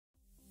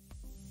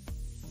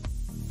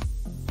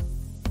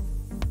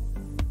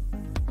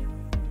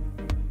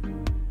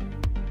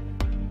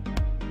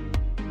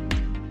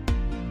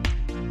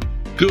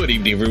Good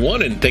evening,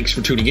 everyone, and thanks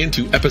for tuning in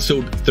to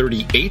episode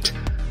 38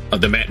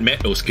 of the Matt and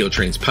Matt No Scale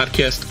Trainz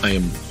podcast. I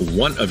am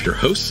one of your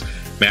hosts,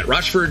 Matt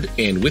Rochford,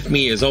 and with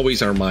me, as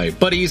always, are my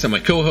buddies and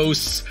my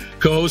co-hosts.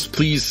 Co-host,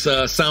 please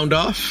sound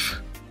off.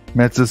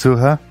 Matt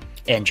Zasuha.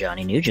 And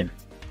Johnny Nugent.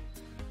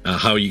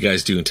 How are you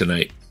guys doing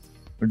tonight?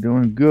 We're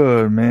doing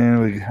good,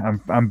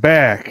 man. I'm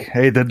back.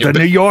 Hey, the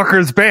New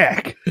Yorker's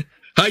back.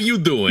 How you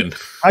doing?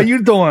 How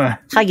you doing?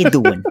 How you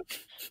doing?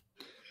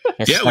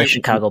 It's not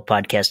Chicago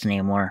podcast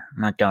anymore.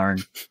 Not darn.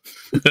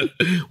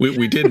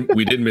 we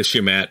did miss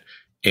you, Matt,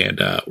 and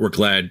we're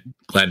glad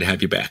to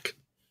have you back.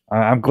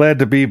 I'm glad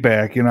to be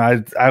back. You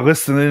know, I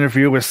listened to the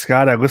interview with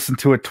Scott. I listened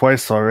to it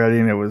twice already,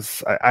 and it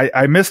was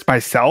I missed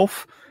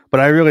myself, but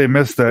I really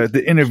missed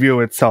the interview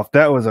itself.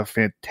 That was a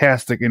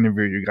fantastic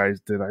interview you guys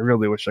did. I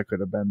really wish I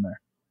could have been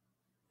there.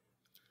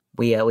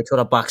 We told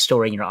a box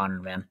story in your honor,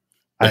 man.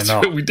 That's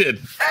I know. what we did.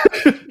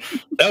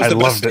 That was the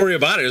best story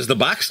about it. It was the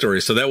box story,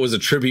 so that was a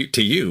tribute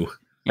to you.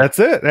 That's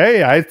it.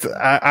 Hey,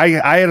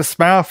 I had a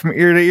smile from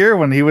ear to ear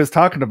when he was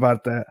talking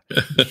about that.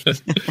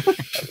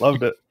 I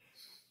loved it.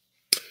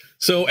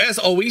 So, as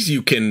always,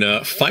 you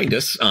can find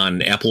us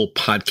on Apple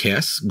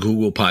Podcasts,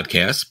 Google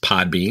Podcasts,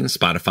 Podbean,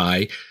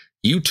 Spotify,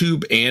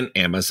 YouTube, and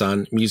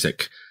Amazon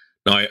Music.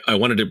 Now, I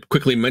wanted to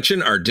quickly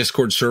mention our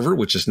Discord server,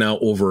 which is now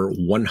over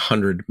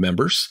 100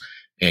 members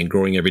and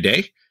growing every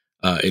day.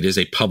 It is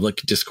a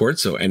public Discord,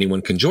 so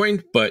anyone can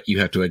join, but you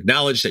have to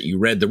acknowledge that you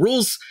read the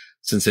rules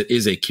since it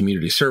is a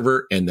community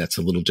server, and that's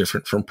a little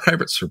different from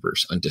private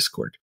servers on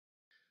Discord.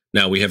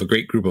 Now, we have a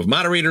great group of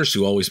moderators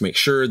who always make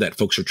sure that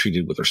folks are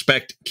treated with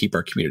respect, keep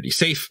our community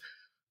safe.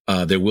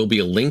 There will be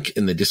a link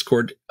in the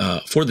Discord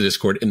for the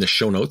Discord in the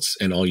show notes,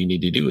 and all you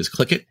need to do is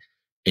click it,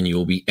 and you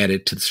will be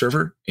added to the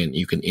server, and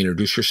you can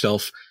introduce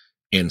yourself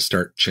and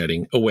start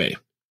chatting away.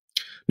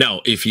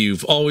 Now, if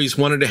you've always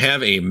wanted to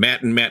have a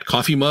Matt and Matt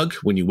coffee mug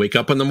when you wake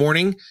up in the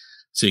morning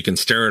so you can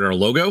stare at our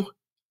logo,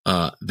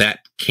 that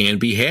can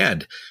be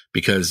had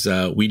because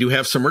we do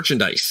have some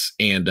merchandise,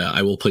 and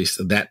I will place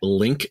that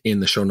link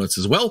in the show notes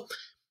as well.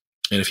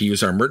 And if you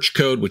use our merch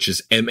code, which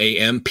is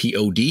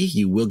MAMPOD,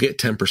 you will get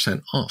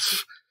 10%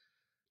 off.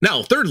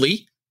 Now,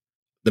 thirdly,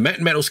 the Matt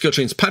and Matt No Scale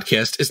Trainz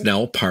podcast is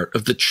now part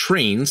of the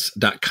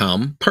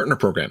Trainz.com partner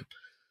program.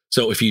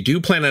 So if you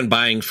do plan on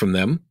buying from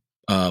them,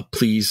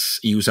 please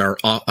use our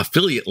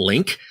affiliate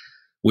link,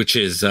 which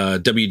is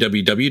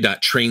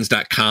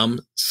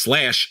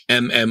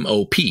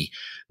www.trainz.com/MMOP.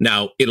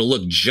 Now, it'll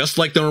look just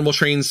like the normal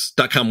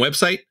Trainz.com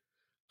website,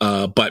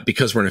 but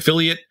because we're an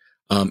affiliate,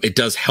 it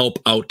does help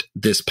out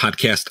this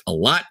podcast a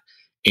lot.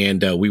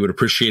 And we would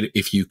appreciate it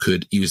if you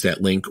could use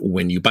that link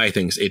when you buy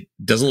things. It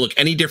doesn't look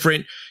any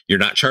different. You're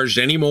not charged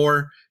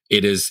anymore.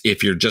 It is,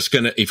 if you're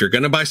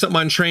going to buy something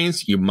on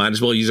Trainz, you might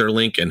as well use our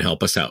link and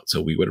help us out. So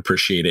we would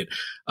appreciate it.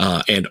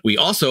 And we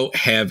also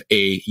have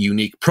a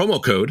unique promo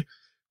code,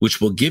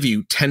 which will give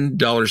you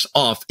 $10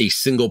 off a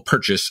single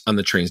purchase on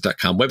the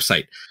Trainz.com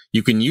website.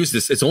 You can use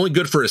this. It's only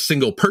good for a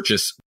single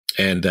purchase.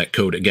 And that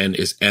code again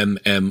is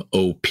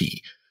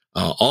MMOP.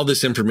 All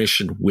this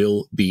information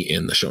will be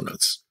in the show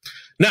notes.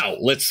 Now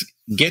let's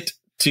get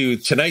to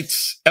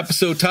tonight's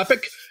episode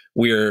topic.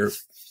 We're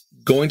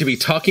going to be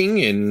talking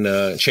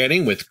and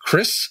chatting with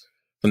Chris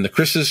from the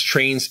Chris's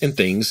Trainz and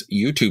Things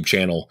YouTube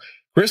channel.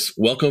 Chris,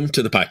 welcome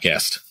to the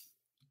podcast.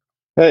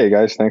 Hey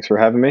guys, thanks for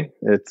having me.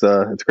 It's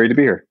great to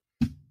be here.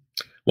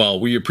 Well,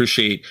 we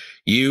appreciate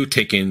you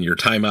taking your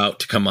time out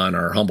to come on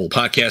our humble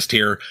podcast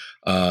here.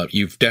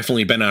 You've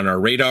definitely been on our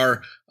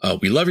radar.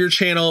 We love your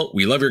channel.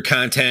 We love your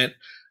content.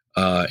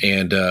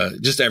 And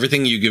just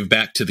everything you give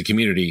back to the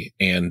community.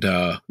 And,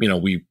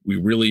 we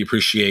really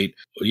appreciate,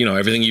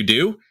 everything you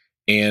do.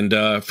 And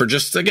for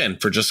just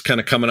kind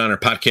of coming on our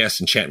podcast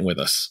and chatting with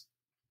us.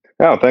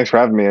 Oh, thanks for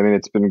having me. I mean,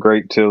 it's been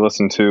great to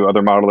listen to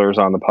other modelers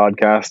on the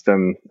podcast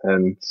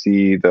and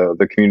see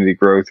the community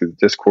grow through the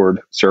Discord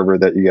server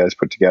that you guys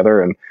put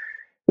together. And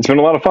it's been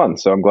a lot of fun.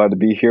 So I'm glad to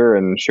be here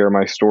and share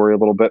my story a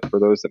little bit for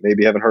those that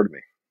maybe haven't heard of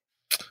me.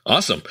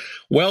 Awesome.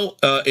 Well,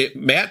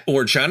 Matt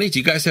or Johnny, do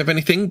you guys have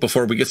anything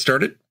before we get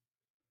started?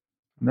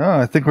 No,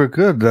 I think we're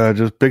good.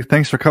 Just big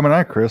thanks for coming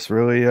on, Chris.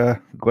 Really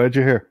glad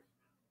you're here.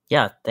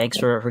 Yeah, thanks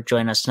for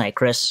joining us tonight,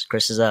 Chris.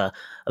 Chris is a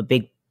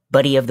big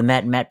buddy of the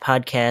Matt and Matt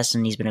podcast,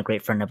 and he's been a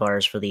great friend of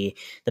ours for the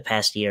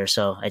past year.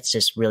 So it's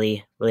just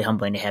really, really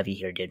humbling to have you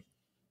here, dude.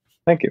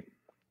 Thank you.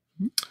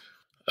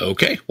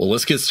 Okay, well,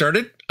 let's get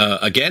started.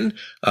 Again,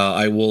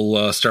 I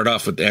will start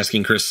off with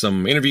asking Chris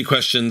some interview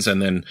questions,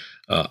 and then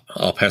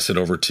I'll pass it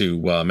over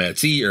to Matt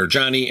Z or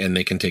Johnny, and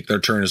they can take their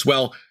turn as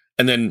well.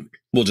 And then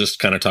we'll just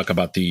kind of talk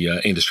about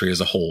the industry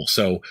as a whole.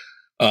 So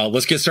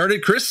let's get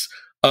started, Chris.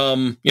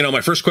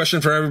 My first question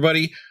for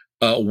everybody,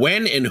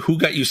 when and who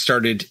got you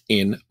started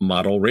in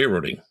model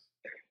railroading?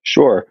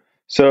 Sure.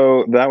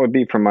 So that would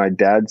be from my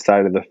dad's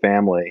side of the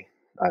family,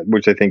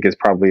 which I think is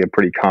probably a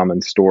pretty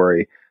common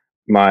story.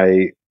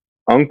 My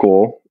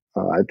uncle,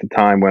 at the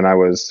time when I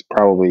was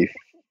probably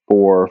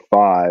 4 or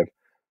 5,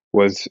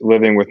 was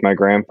living with my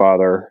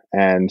grandfather.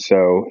 And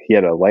so he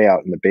had a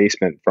layout in the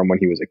basement from when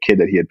he was a kid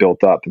that he had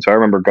built up. And so I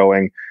remember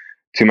going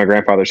to my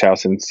grandfather's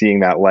house and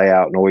seeing that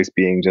layout and always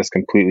being just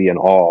completely in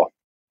awe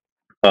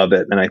of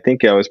it. And I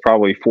think I was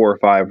probably 4 or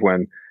 5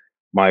 when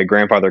my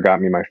grandfather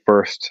got me my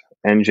first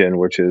engine,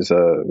 which was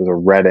a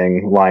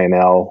Redding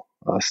Lionel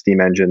steam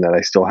engine that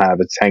I still have.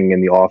 It's hanging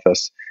in the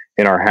office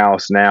in our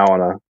house now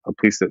on a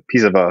piece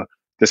of a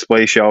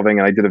display shelving.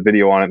 And I did a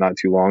video on it not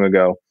too long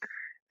ago.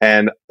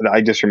 And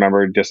I just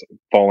remember just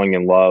falling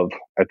in love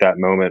at that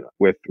moment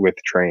with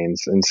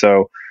Trainz. And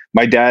so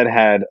my dad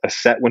had a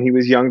set when he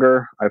was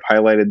younger. I've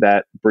highlighted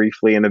that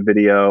briefly in a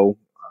video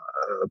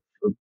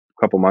a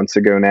couple months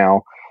ago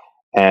now.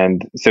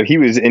 And so he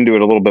was into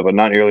it a little bit, but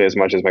not nearly as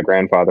much as my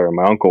grandfather and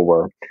my uncle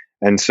were.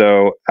 And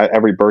so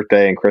every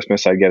birthday and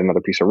Christmas, I'd get another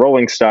piece of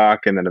rolling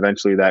stock. And then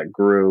eventually that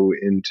grew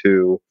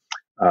into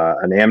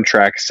an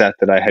Amtrak set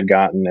that I had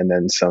gotten, and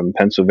then some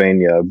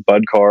Pennsylvania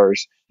Bud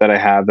cars that I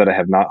have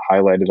not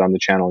highlighted on the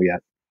channel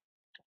yet.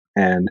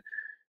 And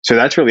so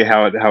that's really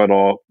how it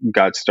all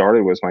got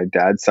started, was my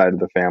dad's side of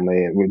the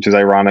family, which is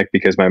ironic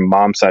because my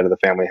mom's side of the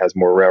family has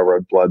more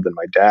railroad blood than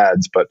my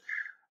dad's. But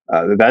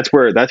that's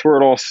where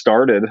it all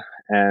started,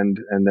 and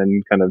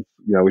then kind of,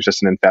 it was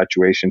just an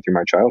infatuation through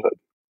my childhood.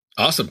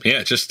 Awesome.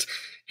 Yeah, it just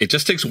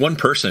takes one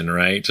person,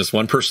 right? Just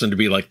one person to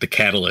be like the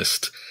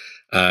catalyst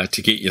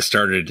to get you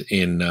started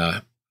in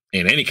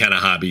any kind of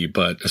hobby,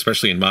 but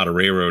especially in model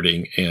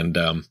railroading, and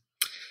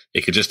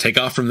it could just take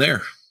off from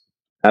there.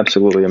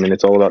 Absolutely. I mean,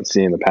 it's all about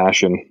seeing the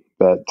passion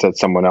that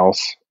someone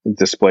else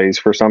displays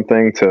for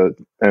something.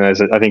 And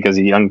I think as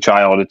a young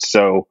child, it's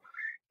so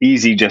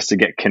easy just to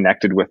get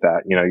connected with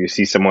that. You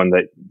see someone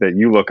that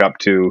you look up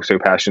to so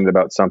passionate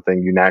about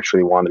something, you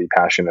naturally want to be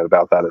passionate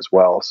about that as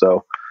well.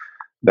 So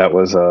that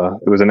was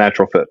it was a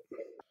natural fit.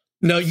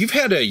 Now, you've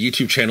had a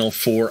YouTube channel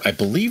for, I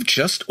believe,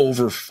 just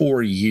over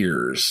 4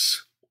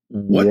 years.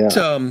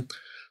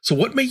 So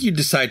what made you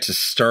decide to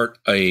start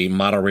a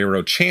model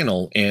railroad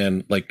channel?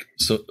 And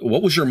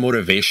what was your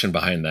motivation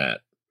behind that?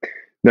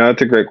 No,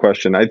 that's a great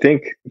question. I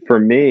think for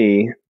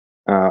me,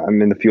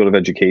 I'm in the field of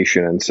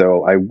education. And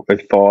so I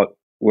thought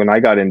when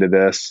I got into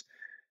this,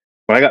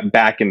 when I got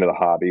back into the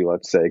hobby,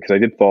 let's say, because I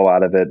did fall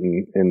out of it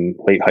in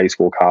late high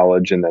school,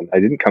 college, and then I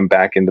didn't come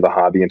back into the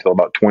hobby until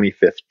about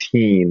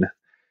 2015.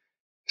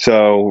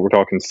 So we're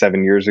talking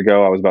 7 years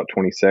ago. I was about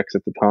 26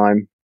 at the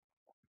time.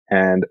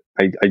 And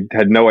I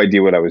had no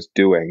idea what I was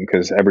doing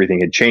because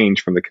everything had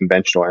changed from the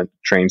conventional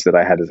trains that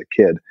I had as a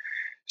kid.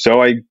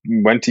 So I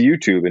went to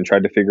YouTube and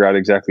tried to figure out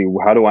exactly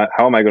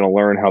how am I going to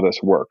learn how this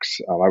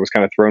works. I was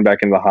kind of thrown back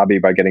into the hobby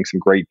by getting some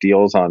great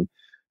deals on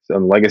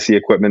some legacy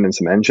equipment and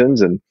some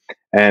engines.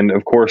 And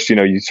of course,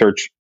 you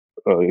search,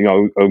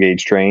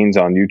 O-gauge trains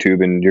on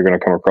YouTube, and you're going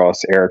to come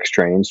across Eric's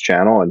Trainz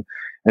channel.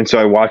 And so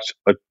I watched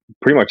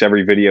pretty much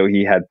every video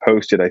he had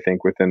posted, I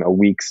think within a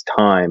week's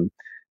time,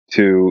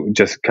 to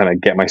just kind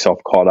of get myself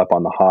caught up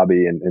on the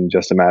hobby in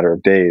just a matter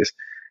of days.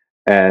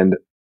 And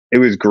it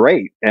was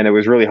great. And it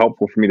was really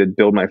helpful for me to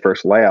build my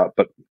first layout,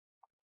 but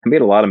I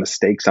made a lot of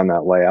mistakes on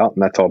that layout,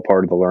 and that's all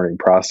part of the learning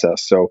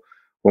process. So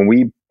when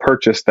we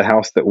purchased the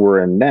house that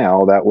we're in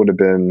now, that would have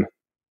been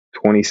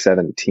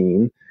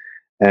 2017.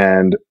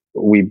 And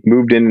we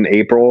moved in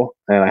April,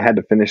 and I had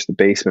to finish the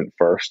basement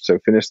first. So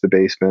finished the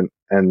basement.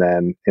 And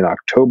then in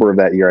October of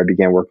that year, I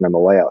began working on the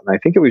layout. And I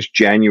think it was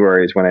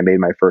January is when I made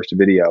my first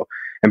video.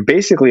 And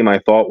basically my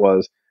thought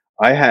was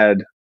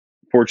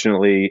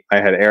fortunately, I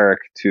had Eric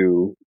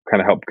to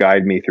kind of help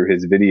guide me through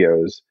his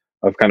videos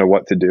of kind of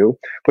what to do.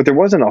 But there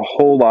wasn't a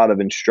whole lot of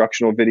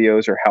instructional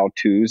videos or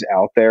how-tos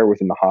out there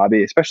within the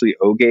hobby, especially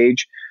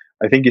O-gauge.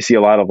 I think you see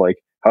a lot of like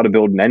how to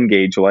build an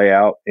N-gauge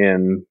layout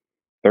in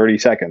 30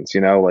 seconds,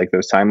 like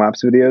those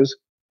time-lapse videos.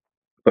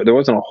 But there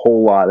wasn't a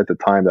whole lot at the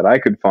time that I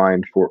could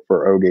find for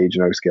O-gauge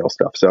and O-scale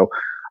stuff. So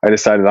I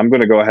decided I'm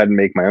going to go ahead and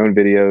make my own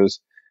videos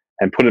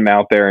and put them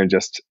out there and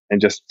just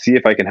see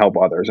if I can help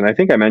others. And I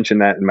think I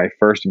mentioned that in my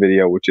first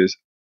video, which is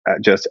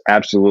just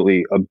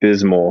absolutely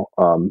abysmal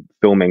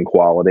filming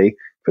quality.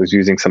 I was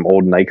using some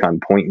old Nikon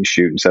point and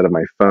shoot instead of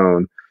my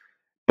phone.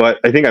 But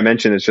I think I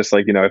mentioned it's just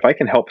like, if I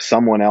can help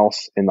someone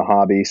else in the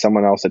hobby,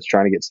 someone else that's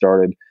trying to get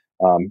started,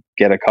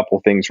 get a couple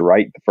things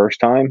right the first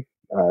time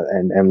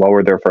and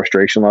lower their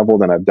frustration level,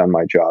 then I've done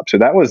my job. So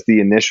that was the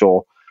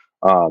initial,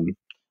 goal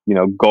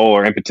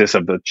or impetus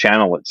of the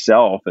channel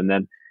itself. And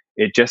then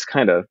it just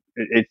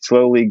it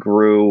slowly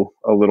grew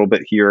a little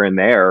bit here and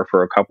there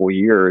for a couple of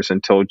years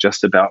until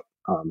just about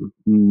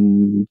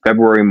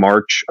February,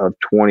 March of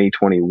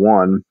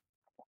 2021.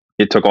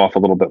 It took off a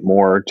little bit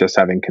more, just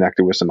having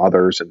connected with some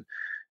others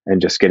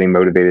and just getting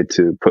motivated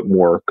to put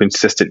more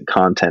consistent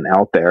content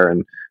out there.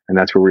 And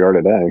that's where we are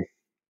today.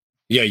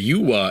 Yeah.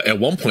 You, at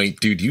one point,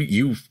 dude,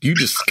 you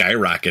just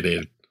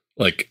skyrocketed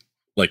like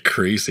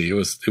crazy. It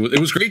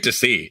was great to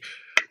see.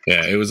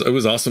 Yeah, it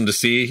was awesome to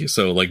see.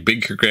 So like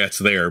big congrats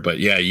there. But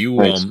yeah, you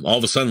all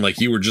of a sudden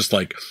like you were just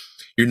like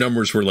your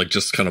numbers were like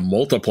just kind of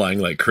multiplying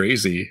like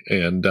crazy.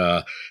 And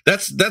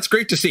that's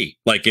great to see.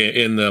 Like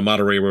in the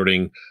model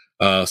railroading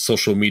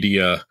social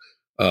media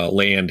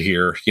land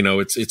here,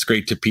 it's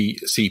great to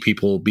see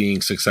people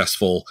being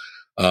successful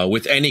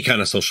with any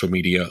kind of social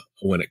media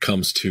when it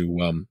comes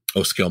to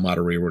scale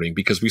model railroading,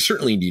 because we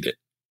certainly need it.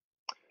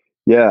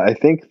 Yeah, I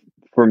think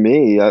for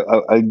me,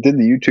 I did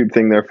the YouTube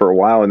thing there for a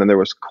while, and then there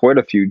was quite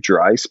a few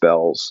dry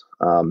spells.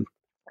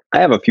 I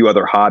have a few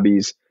other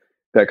hobbies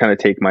that kind of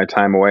take my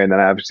time away, and then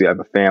obviously I have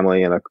a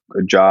family and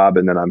a job,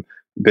 and then I'm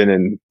been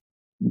in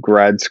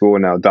grad school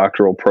and now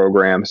doctoral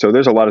program. So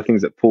there's a lot of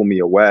things that pull me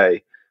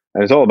away,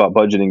 and it's all about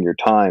budgeting your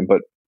time.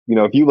 But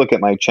if you look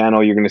at my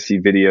channel, you're going to see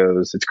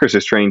videos. It's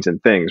Chris's Trainz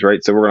and Things,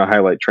 right? So we're going to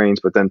highlight Trainz,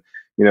 but then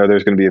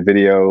there's going to be a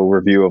video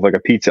review of like a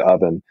pizza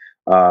oven,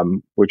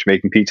 which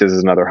making pizzas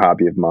is another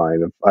hobby of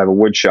mine. I have a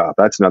wood shop,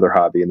 that's another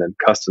hobby, and then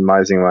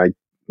customizing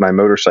my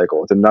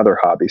motorcycle, it's another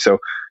hobby. So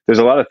there's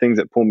a lot of things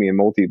that pull me in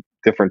multi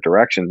different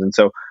directions. And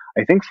so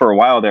I think for a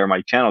while there,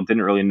 my channel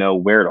didn't really know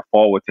where to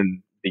fall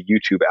within the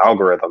YouTube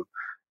algorithm.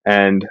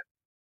 And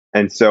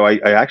so I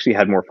actually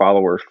had more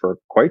followers for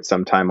quite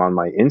some time on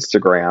my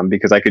Instagram,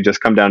 because I could just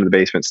come down to the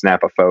basement,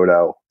 snap a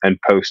photo, and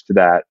post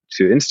that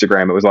to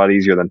Instagram. It was a lot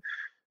easier than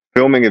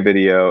filming a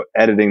video,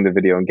 editing the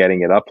video, and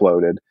getting it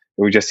uploaded. It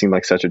would just seem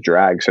like such a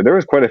drag. So there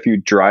was quite a few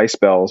dry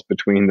spells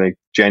between the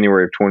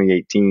January of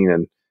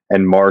 2018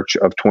 and March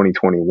of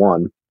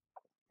 2021.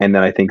 And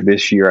then I think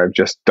this year I've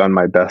just done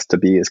my best to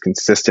be as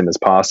consistent as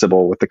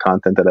possible with the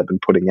content that I've been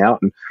putting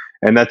out.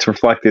 And that's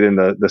reflected in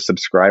the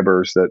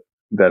subscribers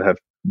that have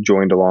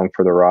joined along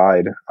for the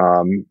ride,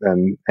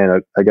 and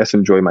I guess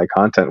enjoy my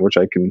content, which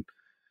I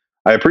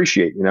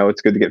appreciate.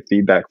 It's good to get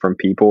feedback from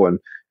people, and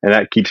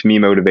that keeps me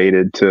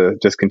motivated to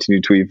just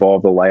continue to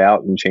evolve the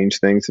layout and change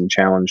things and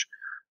challenge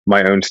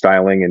my own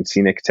styling and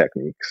scenic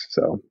techniques.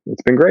 So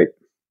it's been great.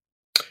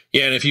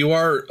 Yeah, and if you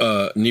are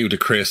new to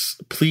Chris,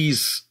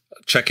 please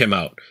check him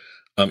out.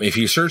 If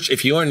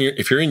you're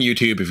in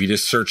YouTube, if you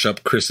just search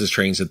up Chris's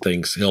Trainz and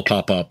Things, he'll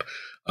pop up.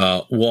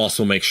 We'll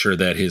also make sure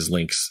that his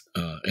links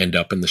end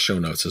up in the show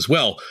notes as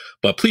well.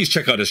 But please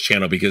check out his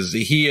channel, because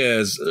he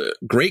has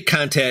great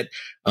content.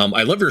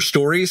 I love your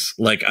stories.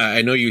 Like,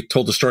 I know you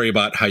told the story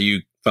about how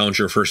you found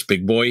your first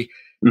big boy,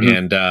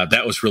 and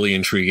that was really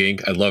intriguing.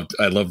 I loved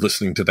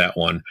listening to that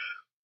one.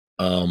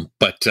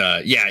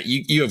 Yeah,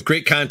 you have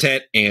great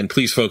content, and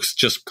please, folks,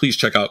 please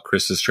check out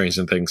Chris's Trainz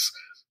and Things.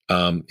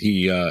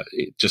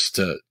 He just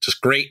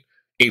great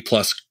A+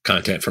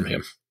 content from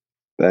him.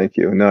 Thank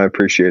you. No, I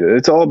appreciate it.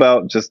 It's all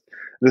about just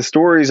the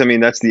stories. I mean,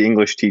 that's the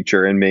English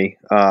teacher in me.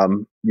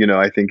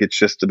 I think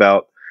it's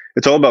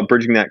all about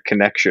bridging that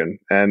connection.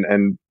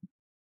 And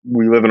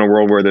we live in a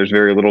world where there's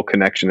very little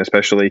connection,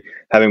 especially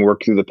having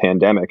worked through the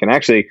pandemic. And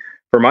actually,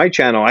 for my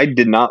channel, I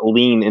did not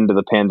lean into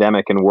the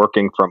pandemic and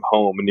working from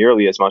home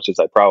nearly as much as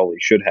I probably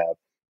should have.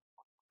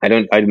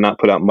 I did not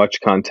put out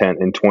much content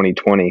in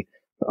 2020.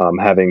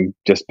 Having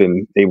just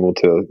been able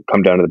to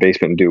come down to the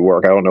basement and do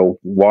work. I don't know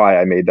why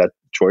I made that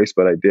choice,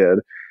 but I did.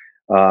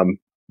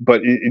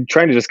 But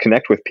trying to just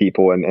connect with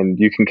people, and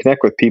you can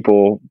connect with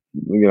people,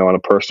 on a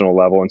personal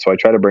level. And so I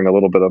try to bring a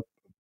little bit of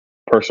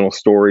personal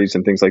stories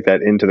and things like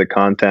that into the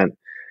content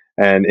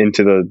and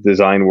into the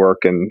design work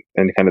and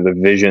kind of the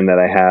vision that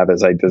I have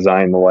as I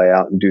design the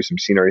layout and do some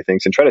scenery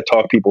things, and try to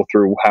talk people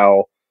through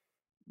how,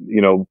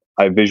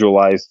 I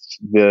visualized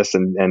this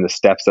and the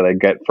steps that I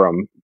get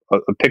from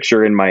a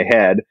picture in my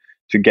head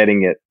to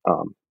getting it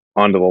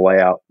onto the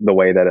layout the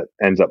way that it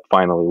ends up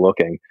finally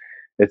looking.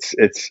 It's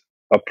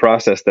a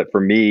process that for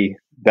me,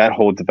 that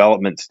whole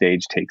development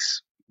stage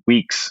takes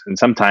weeks and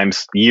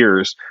sometimes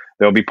years.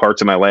 There'll be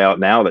parts of my layout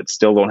now that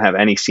still don't have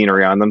any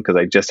scenery on them because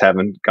I just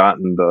haven't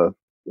gotten the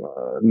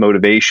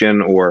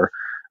motivation or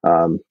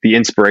the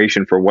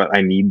inspiration for what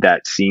I need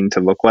that scene to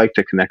look like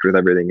to connect with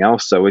everything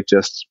else. So it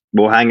just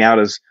will hang out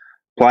as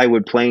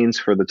plywood planes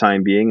for the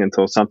time being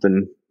until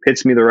something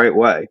hits me the right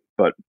way.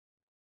 But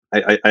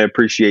I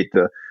appreciate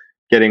the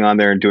getting on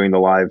there and doing the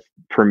live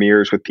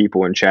premieres with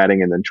people and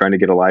chatting, and then trying to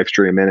get a live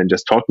stream in and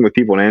just talking with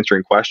people and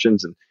answering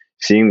questions and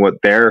seeing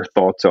what their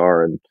thoughts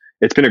are. And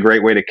it's been a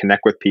great way to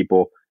connect with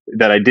people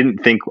that I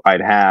didn't think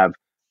I'd have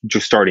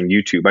just starting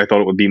YouTube. I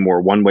thought it would be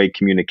more one-way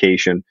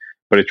communication,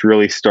 but it's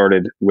really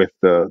started with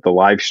the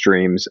live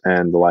streams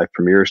and the live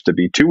premieres to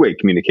be two-way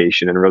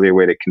communication and really a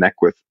way to connect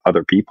with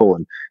other people,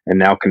 and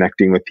now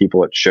connecting with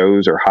people at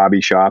shows or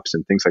hobby shops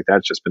and things like that.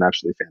 It's just been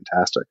absolutely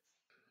fantastic.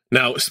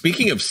 Now,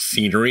 speaking of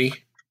scenery,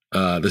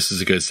 this is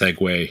a good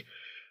segue.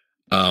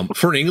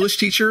 For an English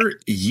teacher,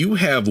 you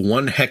have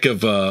one heck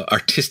of a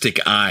artistic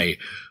eye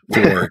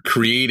for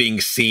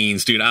creating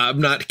scenes, dude. I'm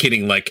not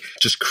kidding. Like,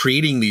 just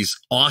creating these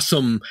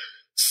awesome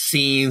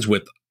scenes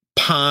with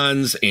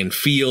ponds and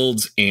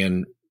fields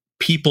and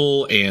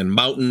people and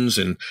mountains,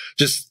 and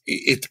just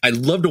I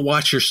love to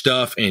watch your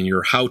stuff and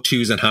your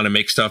how-tos and how to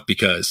make stuff,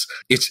 because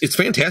it's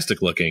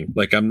fantastic looking.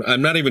 Like,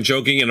 I'm not even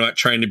joking. I'm not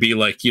trying to be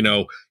like, I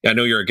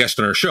know you're a guest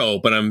on our show,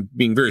 but I'm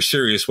being very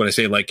serious when I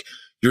say, like,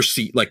 your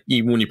seat, like,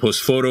 even when you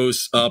post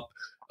photos up,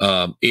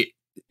 it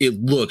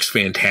looks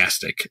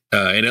fantastic.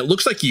 And it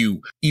looks like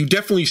you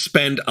definitely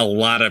spend a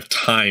lot of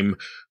time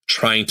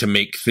trying to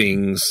make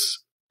things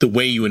the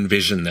way you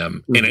envision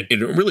them. And it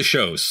really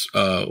shows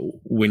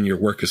when your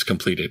work is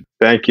completed.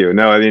 Thank you.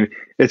 No, I mean,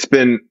 it's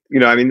been,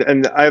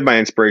 and I have my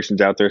inspirations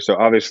out there. So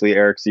obviously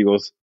Eric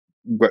Siegel's,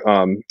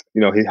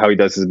 how he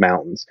does his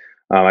mountains.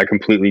 I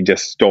completely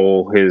just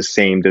stole his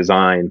same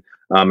design.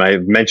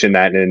 I've mentioned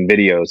that in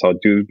videos. I'll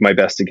do my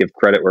best to give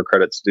credit where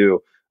credit's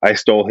due. I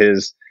stole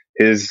his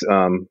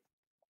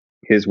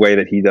way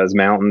that he does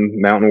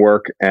mountain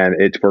work, and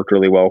it's worked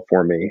really well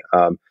for me.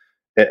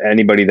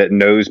 Anybody that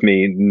knows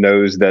me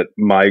knows that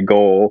my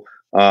goal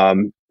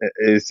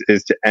is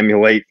to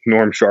emulate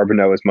Norm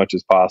Charbonneau as much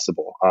as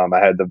possible. I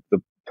had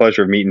the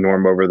pleasure of meeting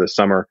Norm over the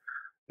summer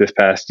this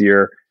past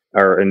year,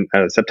 or in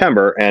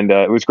September, and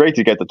it was great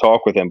to get to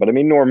talk with him. But I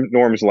mean,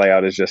 Norm's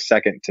layout is just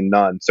second to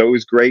none. So it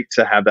was great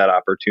to have that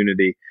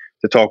opportunity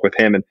to talk with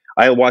him. And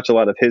I watch a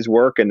lot of his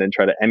work and then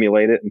try to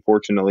emulate it. And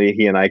fortunately,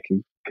 he and I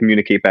can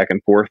communicate back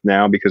and forth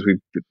now because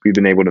we've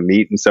been able to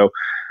meet. And so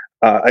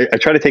I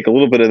try to take a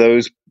little bit of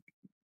those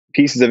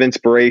pieces of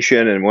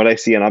inspiration and what I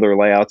see on other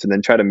layouts, and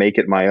then try to make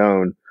it my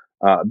own.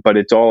 But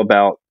it's all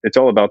about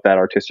that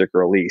artistic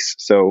release.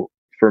 So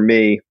for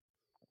me,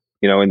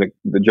 in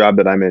the job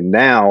that I'm in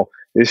now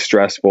is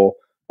stressful,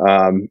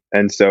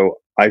 and so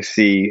I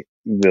see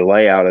the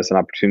layout as an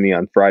opportunity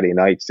on Friday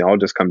nights. I'll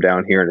just come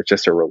down here and it's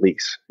just a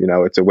release.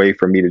 It's a way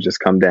for me to just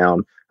come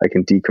down. I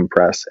can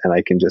decompress and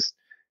I can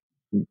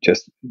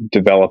just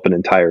develop an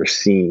entire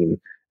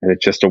scene, and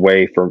it's just a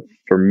way for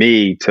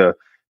me to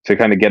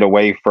kind of get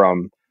away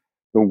from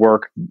the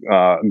work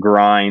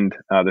grind,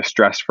 the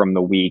stress from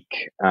the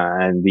week,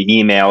 and the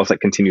emails that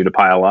continue to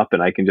pile up.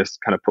 And I can just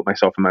kind of put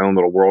myself in my own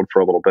little world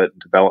for a little bit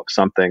and develop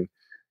something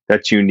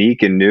that's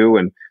unique and new.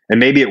 And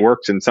maybe it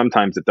works, and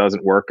sometimes it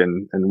doesn't work,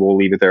 and we'll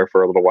leave it there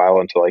for a little while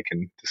until I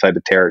can decide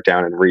to tear it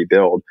down and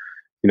rebuild.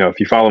 If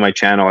you follow my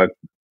channel,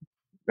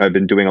 I've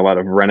been doing a lot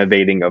of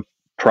renovating of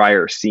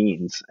prior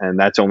scenes, and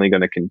that's only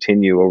going to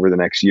continue over the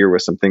next year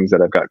with some things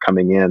that I've got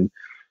coming in.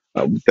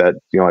 I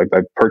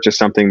purchased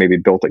something, maybe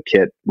built a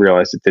kit,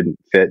 realized it didn't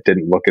fit,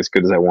 didn't look as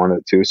good as I wanted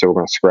it to. So we're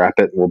going to scrap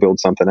it and we'll build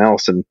something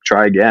else and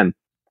try again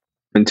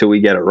until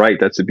we get it right.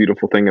 That's the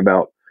beautiful thing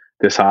about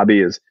this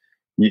hobby is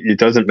it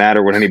doesn't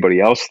matter what anybody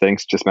else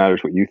thinks, just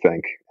matters what you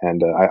think.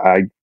 And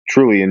I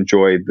truly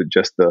enjoyed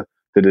the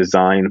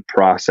design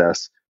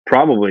process,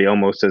 probably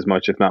almost as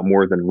much, if not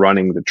more, than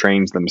running the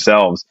trains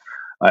themselves.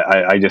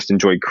 I just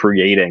enjoyed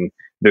creating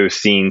those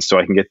scenes so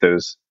I can get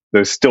those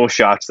still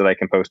shots that I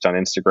can post on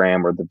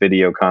Instagram, or the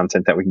video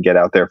content that we can get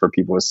out there for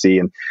people to see.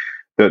 And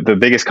the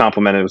biggest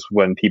compliment is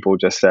when people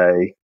just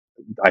say,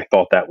 I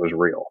thought that was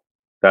real.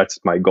 That's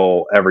my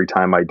goal every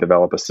time I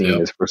develop a scene,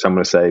 is for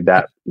someone to say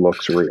that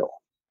looks real.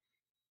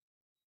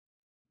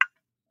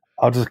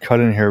 I'll just cut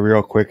in here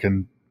real quick.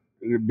 And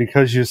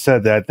because you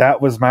said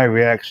that was my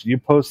reaction. You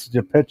posted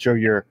a picture of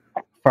your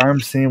farm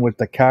scene with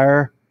the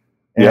car.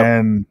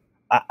 And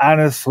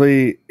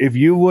honestly, if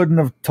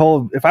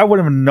I would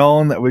have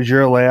known that was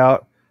your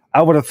layout,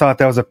 I would have thought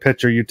that was a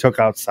picture you took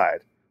outside.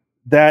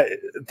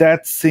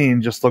 That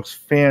scene just looks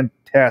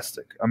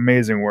fantastic.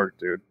 Amazing work,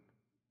 dude.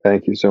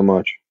 Thank you so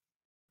much.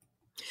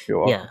 You're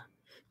welcome. Yeah.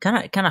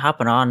 Kind of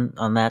hopping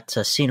on that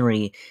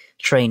scenery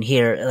train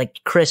here. Like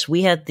Chris,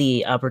 we had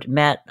the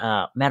Matt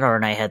R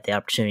and I had the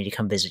opportunity to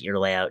come visit your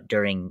layout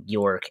during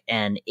York,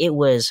 and it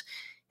was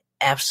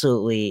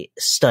absolutely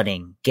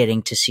stunning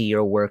getting to see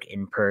your work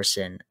in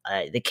person.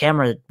 The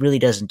camera really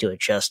doesn't do it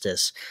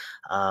justice.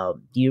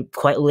 You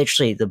quite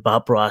literally the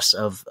Bob Ross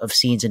of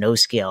scenes in O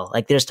scale.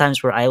 Like there's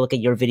times where I look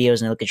at your videos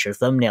and I look at your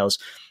thumbnails,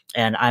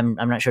 and I'm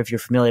not sure if you're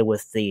familiar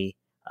with the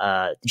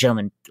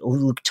gentleman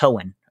Luke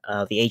Towen,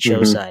 the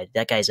HO side.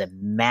 That guy's a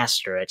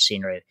master at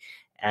scenery.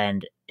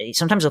 And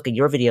sometimes I look at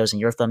your videos and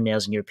your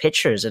thumbnails and your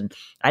pictures, and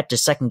I have to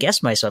second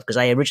guess myself because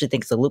I originally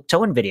think it's a Luke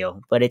Towen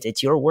video, but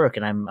it's your work,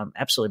 and I'm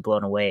absolutely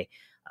blown away.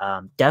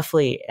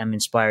 Definitely am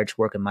inspired to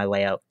work in my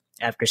layout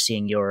after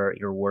seeing your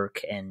work,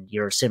 and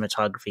your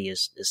cinematography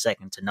is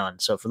second to none.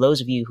 So for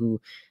those of you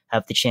who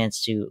have the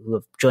chance who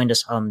have joined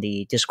us on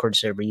the Discord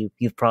server,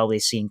 you've probably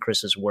seen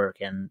Chris's work,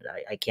 and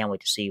I can't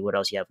wait to see what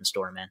else you have in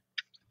store, man.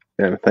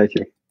 Yeah, thank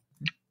you.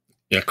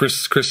 Yeah,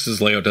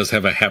 Chris's layout does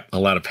have a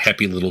lot of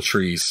happy little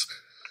trees.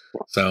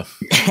 So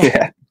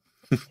yeah,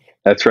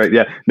 that's right.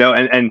 Yeah, no,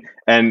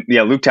 and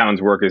yeah, Luke Town's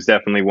work is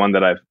definitely one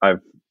that I've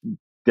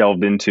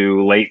delved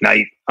into late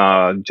night,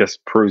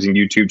 just perusing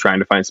YouTube, trying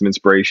to find some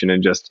inspiration,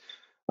 and just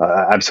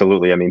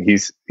absolutely. I mean,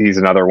 he's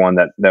another one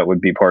that would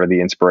be part of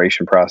the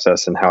inspiration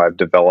process and how I've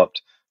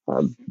developed,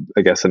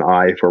 I guess, an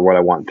eye for what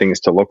I want things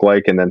to look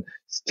like, and then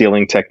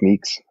stealing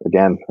techniques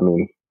again. I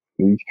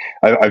mean,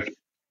 I've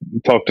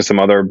talked to some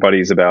other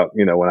buddies about,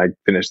 when I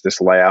finish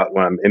this layout,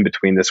 when I'm in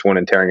between this one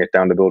and tearing it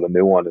down to build a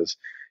new one, is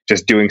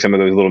just doing some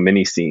of those little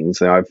mini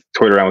scenes. I've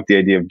toyed around with the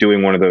idea of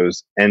doing one of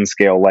those end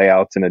scale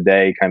layouts in a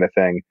day kind of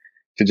thing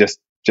to just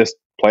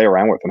play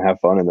around with and have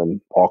fun, and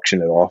then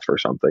auction it off or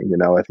something.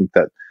 I think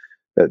that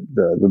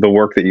the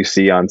work that you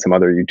see on some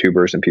other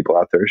YouTubers and people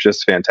out there is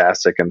just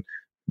fantastic, and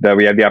that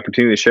we have the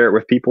opportunity to share it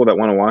with people that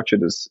want to watch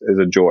it is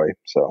a joy.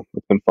 So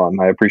it's been fun.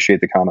 I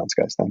appreciate the comments,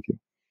 guys. Thank you.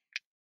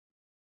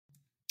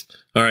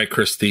 All right,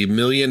 Chris, the $1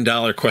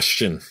 million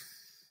question.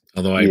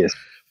 Although I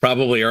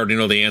probably already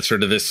know the answer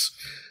to this.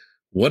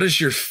 What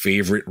is your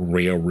favorite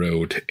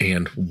railroad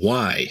and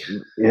why?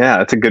 Yeah,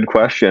 that's a good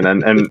question.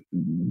 And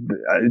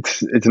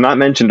it's not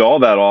mentioned all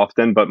that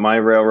often, but my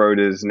railroad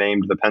is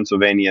named the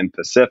Pennsylvania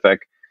Pacific.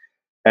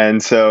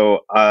 And so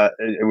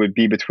it would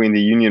be between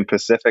the Union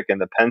Pacific and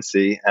the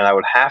Pennsy, and I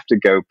would have to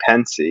go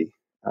Pennsy,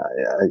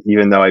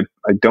 even though I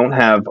don't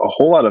have a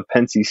whole lot of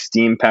Pennsy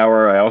steam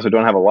power. I also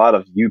don't have a lot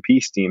of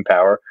UP steam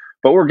power,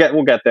 but we'll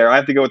get there. I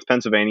have to go with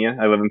Pennsylvania.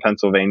 I live in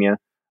Pennsylvania.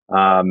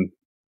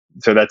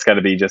 So that's got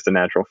to be just a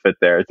natural fit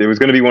there. It was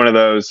going to be one of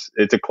those.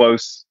 It's a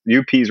close.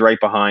 UP's right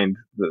behind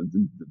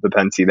the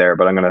Pennsy there,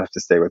 but I'm going to have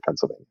to stay with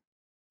Pennsylvania.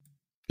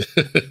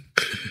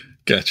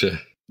 Gotcha.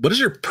 What is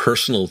your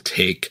personal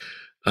take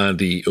on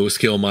the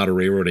O-scale model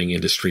railroading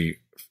industry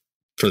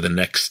for the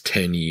next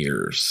 10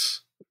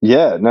 years?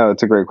 Yeah, no,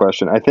 it's a great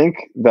question. I think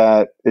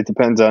that it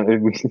depends on.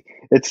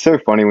 It's so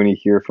funny when you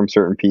hear from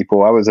certain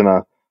people. I was in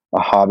a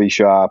hobby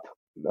shop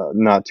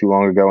not too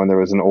long ago, and there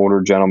was an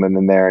older gentleman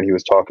in there, and he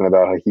was talking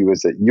about how he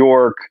was at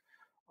York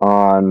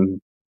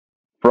on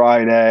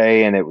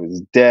Friday and it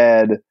was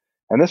dead.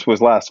 And this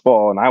was last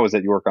fall, and I was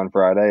at York on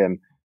Friday, and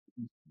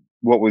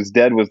what was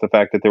dead was the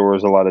fact that there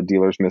was a lot of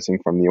dealers missing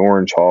from the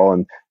Orange Hall,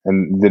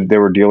 and there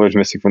were dealers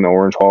missing from the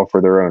Orange Hall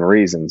for their own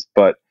reasons.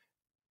 But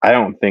I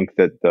don't think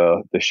that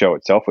the show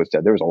itself was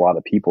dead. There was a lot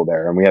of people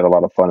there, and we had a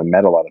lot of fun and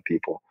met a lot of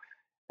people.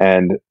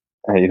 And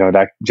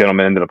that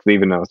gentleman ended up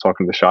leaving. And I was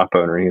talking to the shop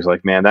owner, and he was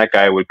like, "Man, that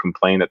guy would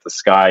complain that the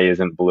sky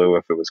isn't blue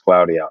if it was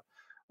cloudy out."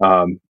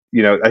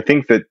 I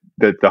think that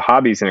the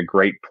hobby's in a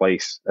great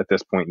place at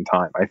this point in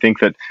time. I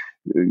think that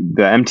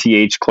the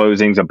MTH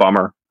closing's a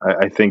bummer.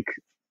 I think,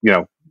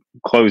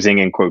 closing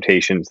in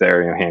quotations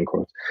there, hand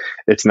quotes.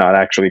 It's not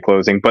actually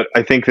closing, but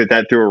I think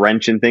that threw a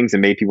wrench in things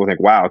and made people think,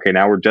 wow, okay,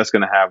 now we're just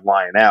going to have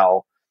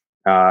Lionel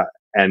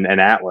and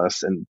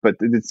Atlas. But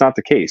it's not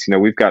the case.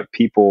 We've got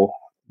people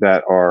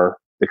that are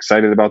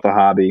excited about the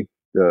hobby.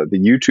 The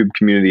YouTube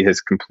community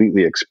has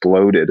completely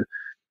exploded.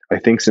 I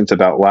think since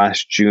about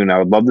last June. I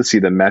would love to see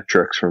the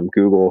metrics from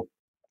Google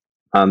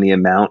on the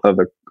amount of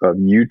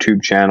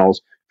YouTube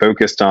channels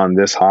focused on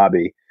this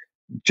hobby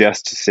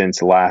just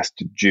since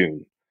last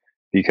June,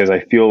 because I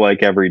feel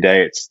like every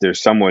day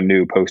there's someone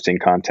new posting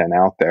content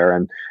out there,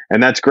 and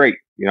that's great.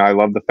 I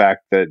love the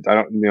fact that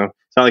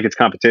it's not like it's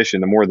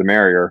competition. The more the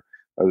merrier.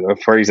 A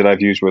phrase that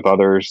I've used with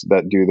others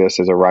that do this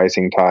is a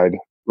rising tide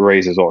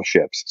raises all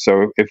ships.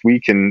 So if we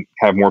can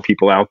have more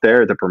people out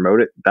there to promote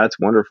it, that's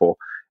wonderful,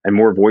 and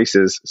more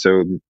voices.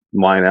 So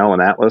Lionel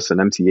and Atlas and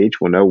MTH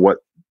will know what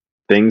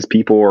things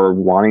people are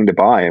wanting to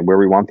buy and where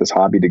we want this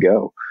hobby to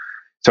go.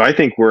 So I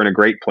think we're in a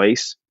great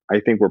place. I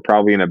think we're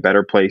probably in a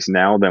better place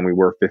now than we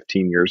were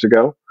 15 years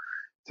ago,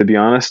 to be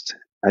honest.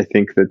 I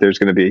think that there's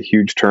going to be a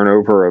huge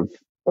turnover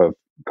of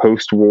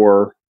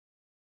post-war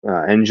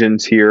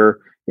engines here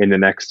in the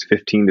next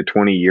 15 to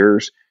 20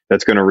 years.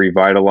 That's going to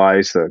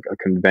revitalize a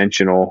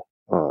conventional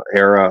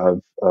era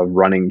of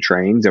running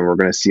trains. And we're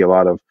going to see a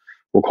lot of,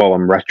 we'll call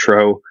them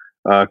retro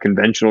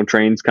conventional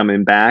trains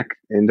coming back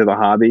into the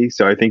hobby.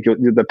 So I think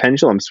the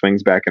pendulum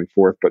swings back and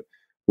forth, but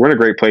we're in a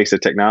great place. The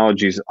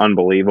technology is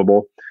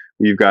unbelievable.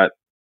 We've got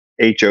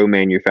HO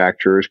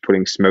manufacturers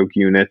putting smoke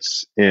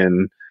units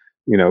in,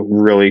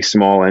 really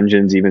small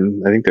engines.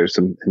 Even I think there's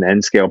an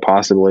N scale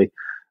possibly.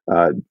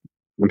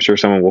 I'm sure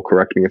someone will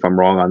correct me if I'm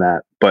wrong on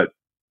that. But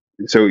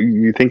so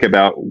you think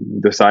about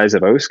the size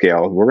of O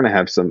scale, we're going to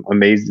have some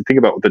amazing. Think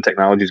about what the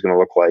technology is going to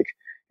look like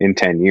in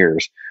 10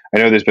 years. I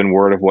know there's been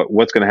word of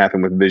what's going to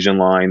happen with Vision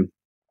Line.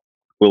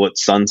 Will it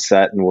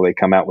sunset, and will they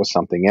come out with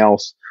something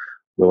else?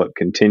 Will it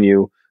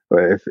continue?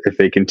 If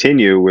they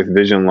continue with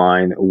Vision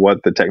Line,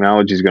 what the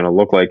technology is going to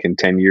look like in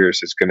 10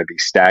 years is going to be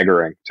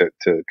staggering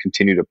to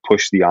continue to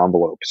push the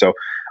envelope. So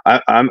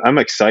I'm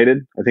excited.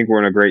 I think we're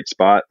in a great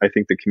spot. I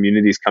think the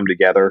community's come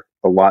together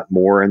a lot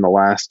more in the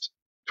last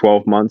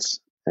 12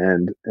 months.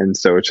 And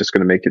so it's just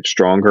going to make it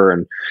stronger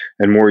and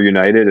more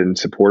united and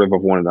supportive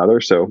of one another.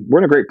 So we're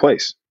in a great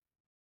place.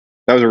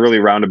 That was a really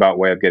roundabout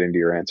way of getting to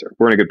your answer.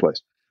 We're in a good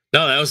place.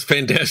 No, that was a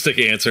fantastic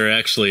answer,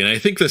 actually. And I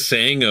think the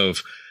saying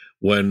of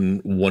when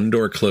one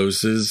door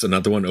closes,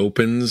 another one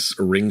opens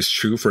rings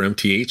true for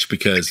MTH,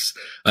 because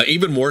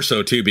even more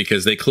so, too,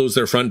 because they closed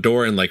their front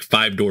door and like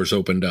 5 doors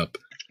opened up.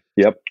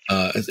 Yep.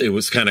 It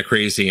was kind of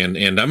crazy. And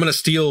I'm going to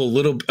steal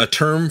a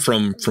term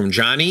from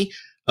Johnny,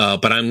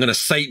 but I'm going to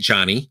cite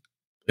Johnny,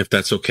 if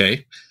that's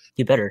okay.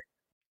 You better.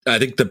 I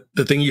think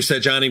the thing you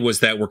said, Johnny, was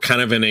that we're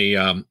kind of in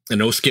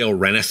an O-scale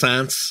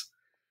renaissance.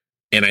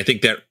 And I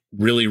think that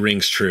really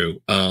rings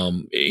true.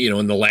 In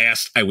the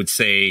last, I would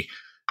say,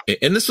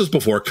 and this was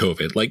before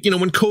COVID,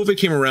 when COVID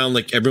came around,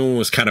 everyone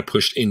was kind of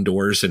pushed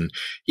indoors, and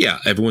yeah,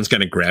 everyone's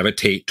going to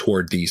gravitate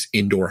toward these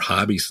indoor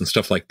hobbies and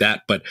stuff like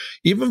that. But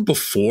even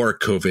before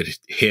COVID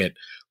hit,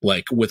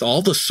 with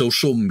all the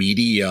social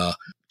media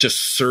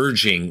just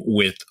surging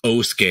with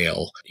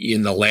O-scale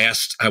in the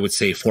last, I would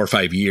say 4 or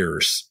 5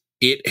 years,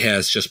 it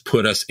has just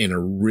put us in a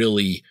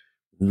really,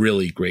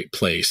 really great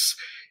place.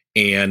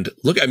 And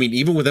look, I mean,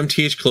 even with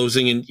MTH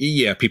closing, and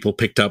yeah, people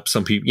picked up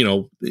some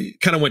people,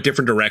 kind of went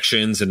different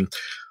directions, and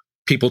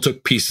people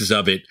took pieces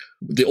of it.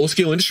 The old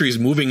scale industry is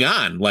moving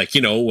on. Like,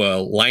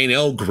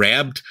 Lionel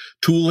grabbed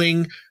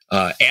tooling,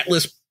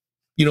 Atlas,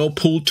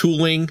 pulled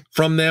tooling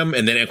from them.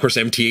 And then of course,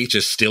 MTH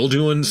is still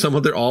doing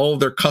all of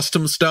their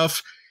custom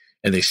stuff,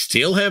 and they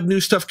still have new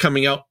stuff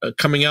coming out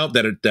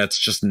that's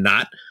just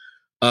not,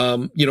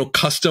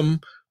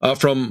 custom,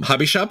 from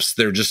hobby shops.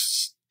 They're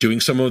just doing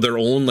some of their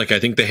own. Like, I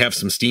think they have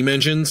some steam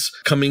engines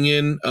coming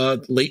in,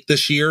 late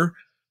this year.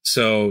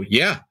 So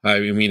yeah, I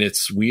mean,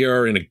 we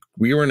are in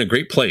a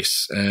great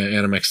place, and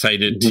I'm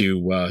excited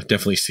to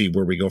definitely see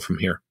where we go from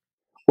here.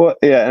 Well,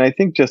 yeah, and I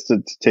think just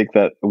to take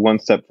that one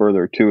step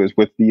further too, is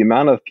with the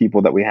amount of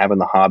people that we have in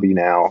the hobby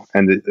now,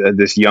 and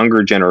this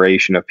younger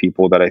generation of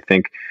people that I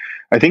think,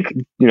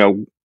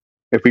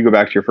 if we go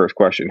back to your first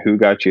question, who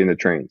got you into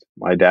Trainz?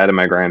 My dad and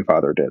my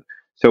grandfather did.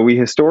 So we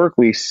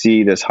historically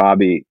see this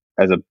hobby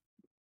as a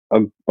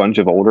bunch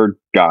of older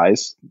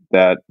guys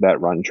that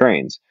run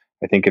Trainz.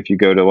 I think if you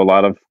go to a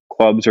lot of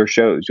clubs or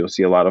shows, you'll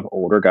see a lot of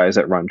older guys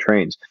that run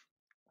Trainz.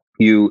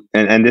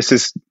 And this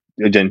is,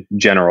 again,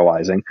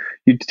 generalizing.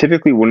 You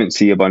typically wouldn't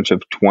see a bunch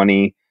of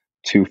 20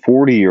 to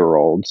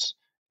 40-year-olds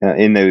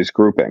in those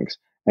groupings.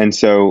 And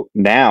so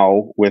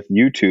now with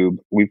YouTube,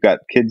 we've got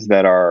kids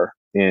that are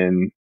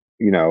in,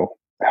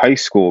 high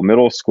school,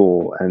 middle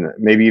school, and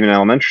maybe even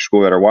elementary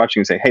school that are watching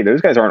and saying, hey,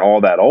 those guys aren't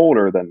all that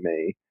older than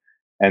me.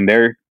 And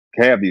they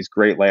have these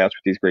great layouts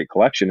with these great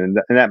collections,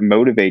 and that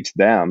motivates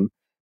them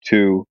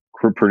to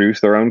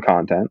produce their own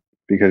content,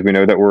 because we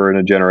know that we're in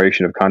a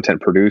generation of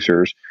content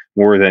producers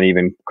more than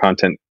even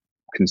content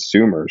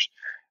consumers.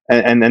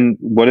 And then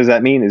what does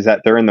that mean is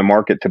that they're in the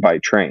market to buy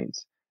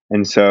Trainz.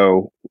 And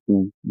so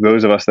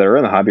those of us that are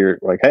in the hobby are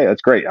like, hey,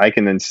 that's great. I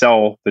can then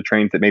sell the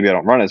Trainz that maybe I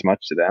don't run as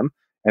much to them,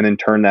 and then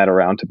turn that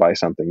around to buy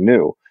something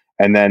new.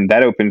 And then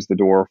that opens the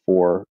door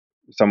for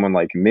someone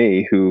like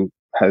me, who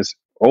has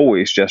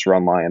always just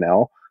run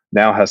Lionel,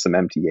 now has some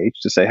MTH,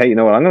 to say, hey, you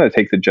know what? I'm going to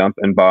take the jump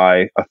and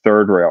buy a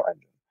third rail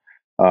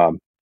engine.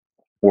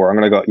 Or I'm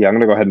going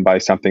to go ahead and buy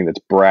something that's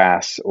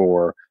brass,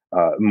 or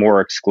more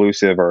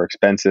exclusive or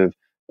expensive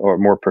or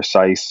more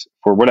precise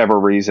for whatever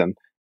reason,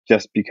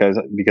 just because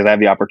I have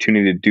the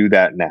opportunity to do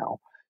that now.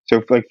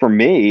 So like for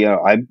me,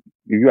 if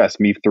you asked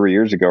me 3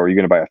 years ago, are you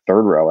going to buy a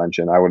third rail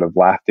engine? I would have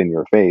laughed in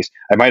your face.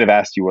 I might have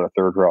asked you what a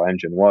third rail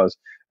engine was,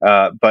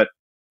 but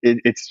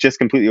it's just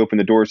completely opened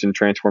the doors and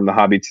transformed the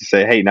hobby to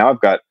say, hey, now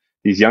I've got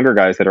these younger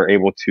guys that are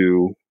able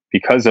to,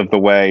 because of the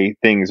way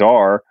things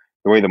are,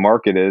 the way the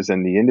market is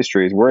and the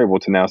industry is, we're able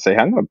to now say, hey,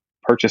 I'm going to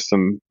purchase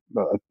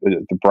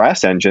the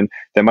brass engine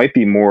that might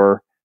be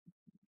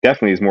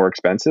definitely is more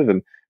expensive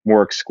and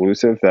more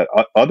exclusive, that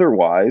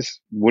otherwise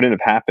wouldn't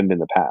have happened in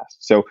the past.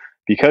 So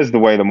because the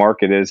way the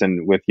market is,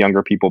 and with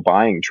younger people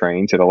buying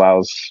Trainz, it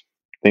allows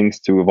things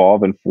to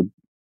evolve. And for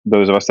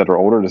those of us that are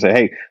older to say,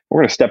 hey, we're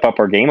going to step up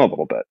our game a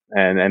little bit.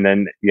 And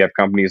then you have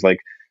companies like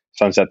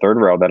Sunset Third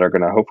Rail that are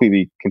going to hopefully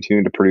be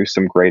continuing to produce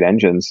some great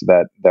engines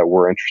that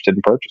we're interested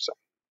in purchasing.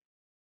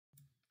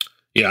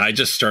 Yeah, I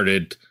just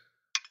started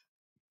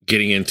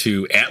getting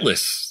into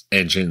Atlas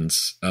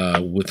engines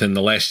within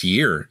the last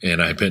year,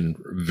 and I've been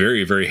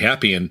very, very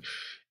happy.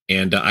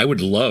 And I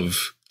would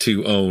love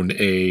to own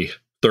a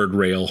third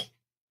rail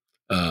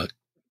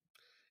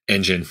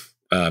engine,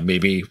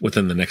 maybe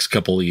within the next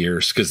couple of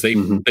years, because they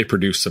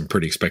produce some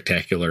pretty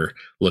spectacular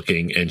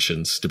looking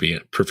engines, to be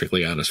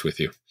perfectly honest with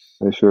you.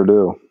 They sure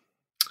do.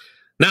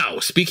 Now,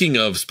 speaking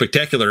of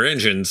spectacular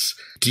engines,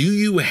 do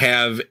you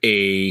have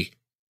a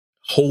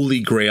holy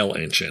grail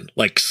engine,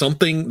 like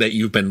something that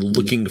you've been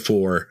looking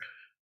for,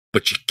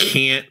 but you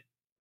can't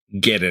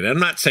get it? I'm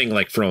not saying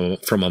like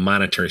from a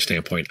monetary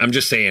standpoint. I'm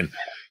just saying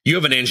you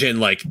have an engine,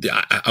 like,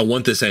 I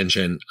want this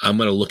engine. I'm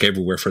going to look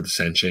everywhere for this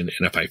engine.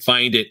 And if I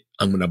find it,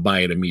 I'm going to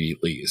buy it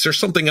immediately. Is there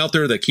something out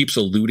there that keeps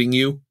eluding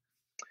you?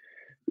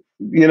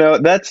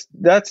 That's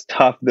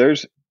tough.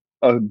 There's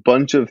a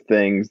bunch of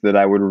things that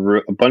I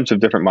would, a bunch of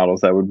different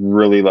models that I would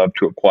really love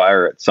to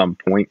acquire at some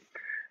point.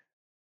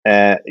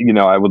 I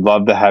would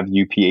love to have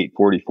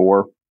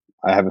UP844.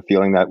 I have a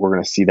feeling that we're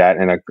going to see that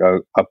in a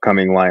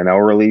upcoming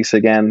Lionel release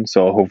again.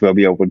 So hopefully I'll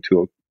be able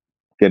to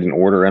get an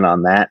order in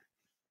on that.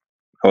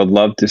 I would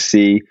love to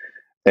see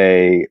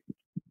a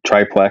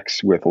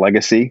triplex with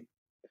Legacy.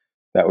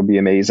 That would be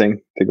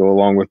amazing to go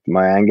along with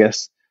my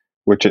Angus,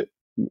 which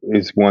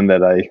is one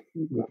that I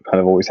kind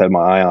of always had my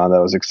eye on, that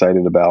I was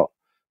excited about,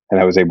 and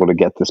I was able to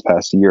get this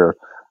past year.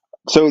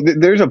 So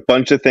there's a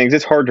bunch of things.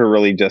 It's hard to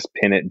really just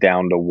pin it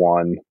down to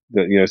one.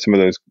 Some of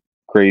those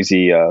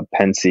crazy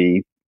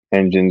Pensy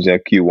engines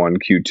at Q1,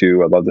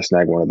 Q2. I'd love to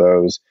snag one of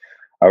those.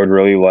 I would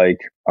really like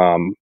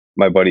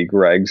my buddy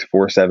Greg's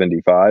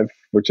 475,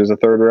 which is a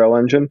third rail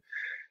engine.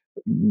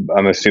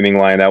 I'm assuming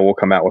Lionel will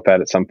come out with that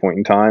at some point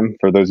in time.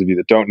 For those of you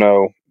that don't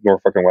know,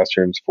 Norfolk and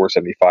Western's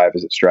 475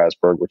 is at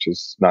Strasbourg, which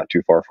is not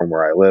too far from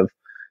where I live.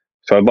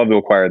 So I'd love to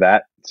acquire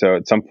that. So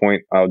at some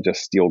point, I'll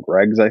just steal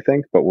Greg's, I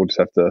think, but we'll just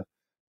have to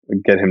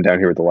get him down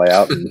here with the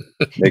layout and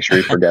make sure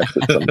he forgets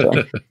it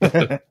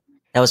sometime.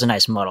 That was a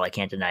nice model. I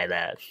can't deny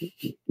that.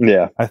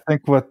 Yeah. I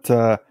think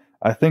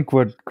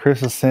what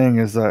Chris is saying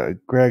is,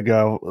 Greg,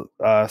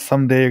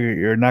 someday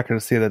you're not going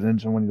to see that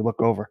engine when you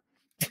look over.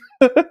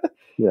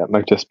 Yeah, it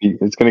might just be,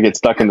 it's going to get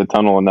stuck in the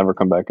tunnel and never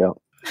come back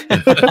out.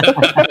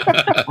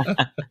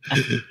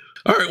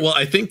 All right. Well,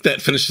 I think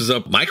that finishes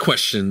up my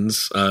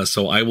questions.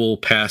 So I will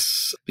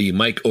pass the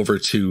mic over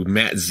to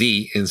Matt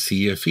Z and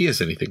see if he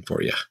has anything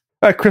for you.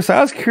 All right, Chris,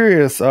 I was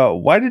curious,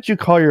 why did you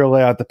call your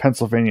layout the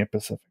Pennsylvania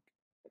Pacific?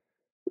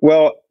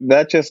 Well,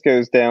 that just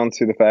goes down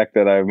to the fact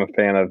that I'm a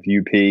fan of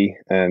UP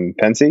and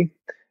Pennsy.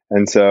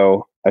 And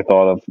so I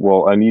thought of,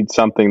 well, I need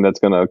something that's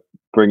going to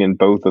bring in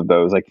both of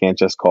those. I can't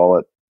just call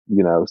it,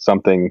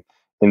 something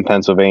in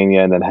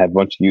Pennsylvania and then have a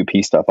bunch of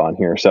UP stuff on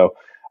here. So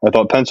I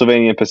thought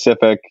Pennsylvania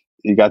Pacific,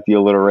 you got the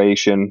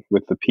alliteration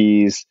with the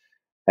P's,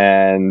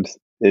 and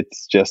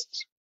it's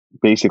just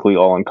basically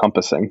all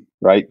encompassing,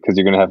 right? Because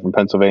you're going to have from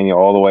Pennsylvania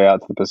all the way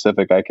out to the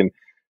Pacific. I can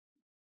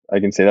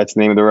say that's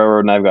the name of the railroad,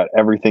 and I've got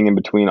everything in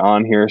between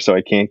on here, so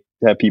I can't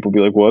have people be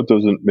like, well, it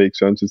doesn't make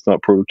sense. It's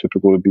not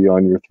prototypical to be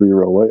on your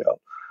 3-row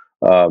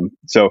layout.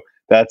 So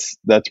that's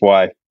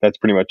why. That's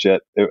pretty much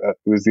it. It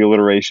was the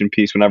alliteration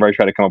piece. Whenever I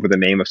try to come up with a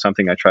name of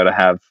something, I try to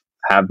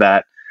have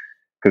that,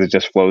 because it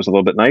just flows a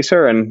little bit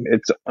nicer, and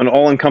it's an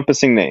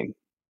all-encompassing name.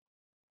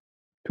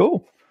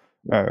 Cool.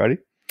 All righty.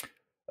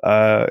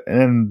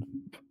 And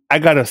I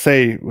got to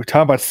say, we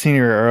talked about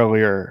scenery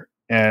earlier,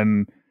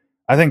 and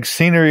I think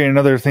scenery,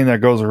 another thing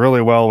that goes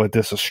really well with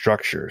this is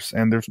structures.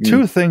 And there's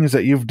two things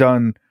that you've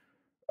done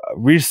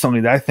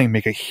recently that I think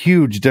make a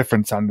huge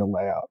difference on the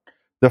layout.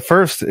 The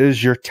first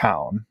is your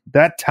town.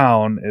 That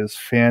town is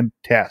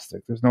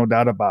fantastic. There's no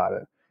doubt about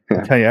it.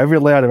 I tell you, every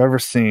layout I've ever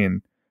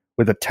seen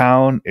with a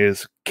town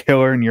is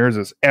killer, and yours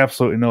is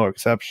absolutely no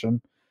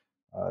exception.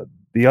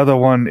 The other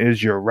one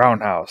is your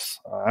roundhouse.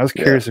 I was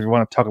curious if you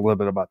want to talk a little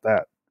bit about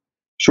that.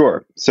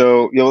 Sure.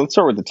 So, let's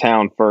start with the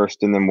town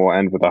first, and then we'll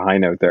end with a high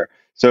note there.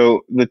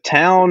 So the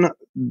town,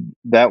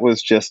 that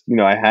was just,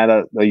 I had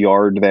a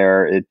yard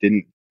there. It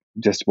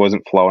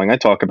wasn't flowing. I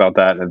talk about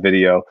that in a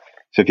video.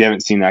 So if you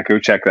haven't seen that, go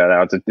check that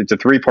out. It's a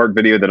 3-part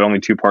video that only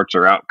 2 parts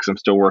are out, because I'm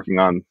still working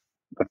on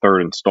the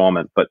 3rd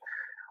installment. But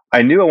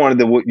I knew I wanted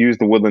to use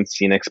the Woodland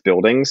Scenics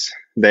buildings.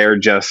 They're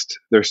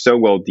so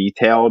well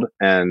detailed,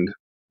 and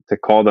to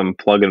call them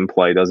plug and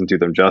play doesn't do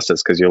them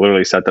justice, because you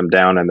literally set them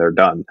down and they're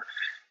done.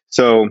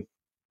 So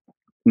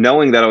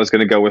knowing that I was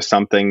going to go with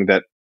something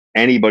that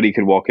anybody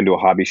could walk into a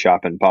hobby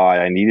shop and buy,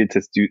 I needed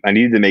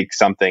to make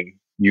something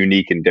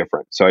unique and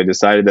different. So I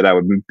decided that I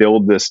would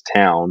build this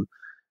town,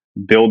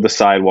 build the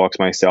sidewalks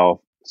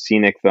myself,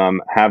 scenic them,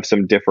 have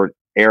some different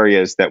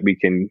areas that we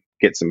can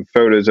get some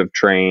photos of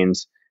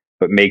trains,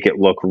 but make it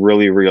look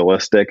really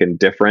realistic and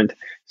different.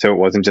 So it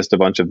wasn't just a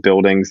bunch of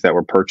buildings that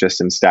were purchased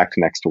and stacked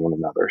next to one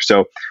another.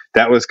 So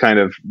that was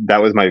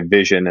my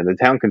vision. And the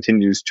town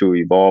continues to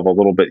evolve a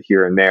little bit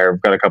here and there.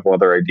 I've got a couple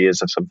other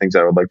ideas of some things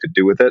that I would like to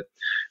do with it.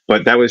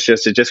 But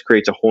it just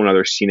creates a whole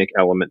other scenic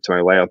element to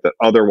my layout that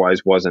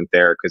otherwise wasn't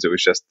there, because it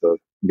was just the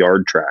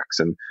yard tracks.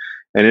 And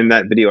in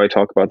that video, I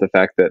talk about the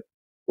fact that,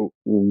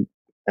 and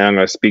I'm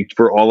going to speak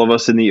for all of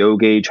us in the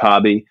O-gauge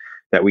hobby,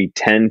 that we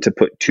tend to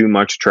put too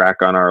much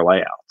track on our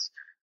layouts.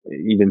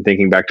 Even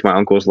thinking back to my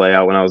uncle's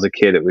layout when I was a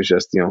kid, it was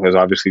just, it was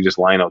obviously just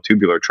Lionel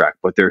tubular track,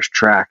 but there's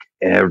track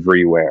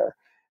everywhere.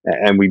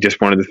 And we just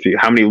wanted to see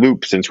how many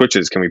loops and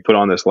switches can we put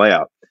on this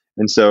layout.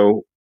 And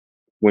so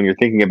when you're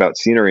thinking about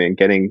scenery and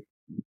getting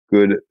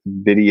good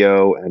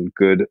video and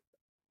good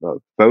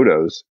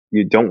photos,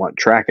 you don't want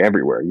track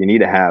everywhere. You need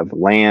to have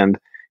land,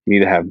 you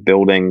need to have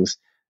buildings,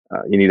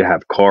 you need to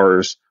have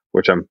cars,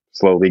 which I'm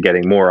slowly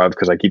getting more of,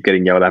 because I keep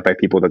getting yelled at by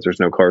people that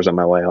there's no cars on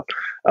my layout.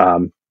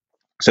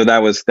 So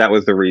that was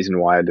the reason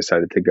why I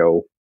decided to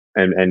go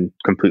and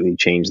completely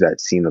change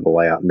that scene of the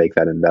layout and make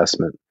that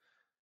investment.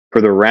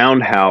 For the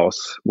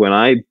roundhouse,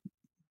 when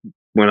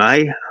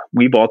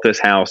we bought this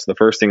house, the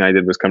first thing I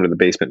did was come to the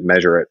basement and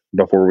measure it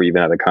before we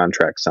even had a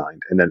contract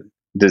signed, and then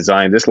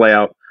design. This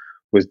layout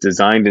was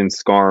designed in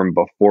SCARM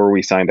before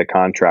we signed a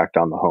contract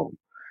on the home.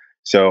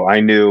 So I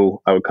knew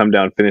I would come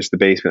down, finish the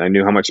basement. I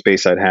knew how much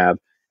space I'd have,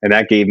 and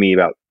that gave me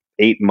about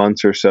 8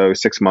 months or so,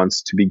 6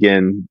 months to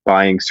begin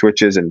buying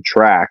switches and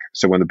track.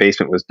 So when the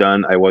basement was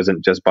done, I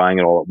wasn't just buying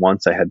it all at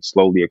once. I had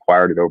slowly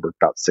acquired it over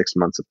about 6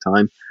 months of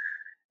time.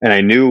 And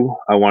I knew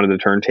I wanted a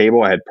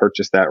turntable. I had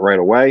purchased that right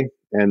away.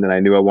 And then I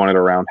knew I wanted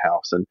a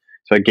roundhouse. And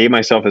so I gave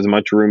myself as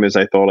much room as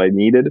I thought I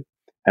needed.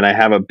 And I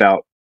have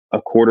about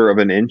 1/4 of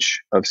an inch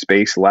of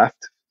space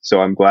left.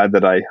 So I'm glad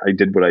that I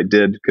did what I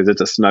did, because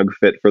it's a snug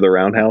fit for the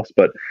roundhouse.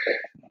 But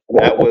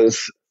that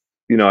was,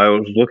 I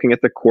was looking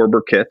at the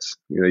Korber kits.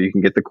 You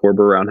can get the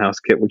Korber roundhouse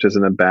kit, which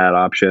isn't a bad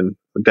option.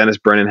 Dennis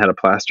Brennan had a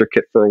plaster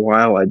kit for a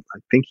while. I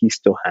think he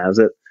still has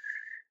it.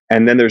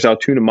 And then there's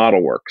Altoona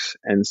Model Works.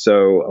 And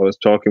so I was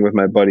talking with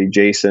my buddy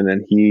Jason,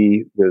 and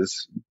he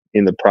was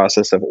in the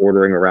process of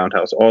ordering a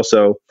roundhouse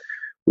also.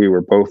 We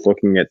were both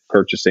looking at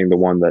purchasing the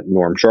one that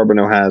Norm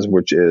Charbonneau has,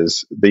 which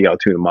is the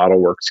Altoona Model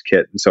Works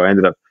kit. And so I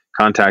ended up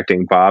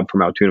contacting Bob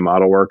from Altoona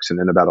Model Works, and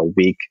in about a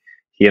week,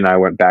 he and I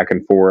went back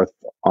and forth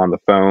on the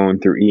phone,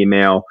 through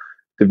email,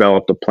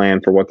 developed a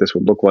plan for what this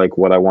would look like,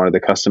 what I wanted to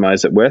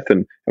customize it with,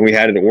 and we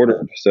had it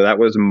ordered. So that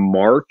was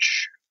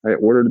March. I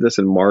ordered this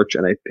in March,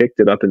 and I picked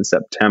it up in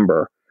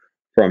September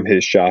from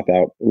his shop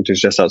which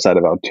is just outside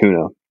of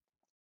Altoona.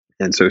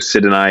 And so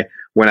Sid and I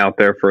went out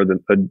there for a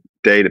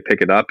day to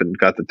pick it up and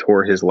got to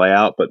tour his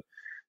layout. But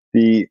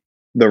the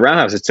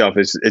roundhouse itself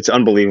it's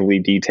unbelievably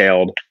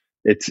detailed.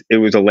 It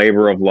was a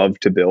labor of love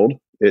to build.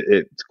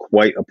 It's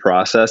quite a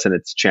process, and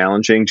it's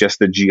challenging. Just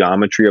the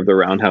geometry of the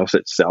roundhouse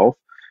itself.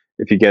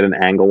 If you get an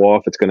angle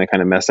off, it's going to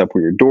kind of mess up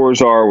where your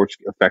doors are, which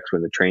affects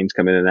when the trains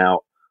come in and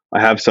out.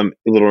 I have some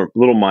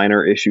little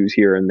minor issues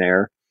here and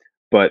there,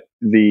 but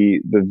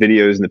the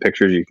videos and the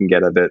pictures you can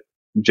get of it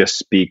just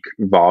speak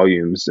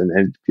volumes,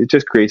 and it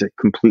just creates a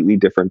completely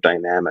different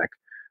dynamic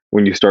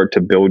when you start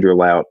to build your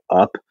layout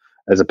up,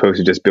 as opposed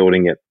to just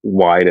building it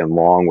wide and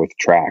long with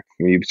track.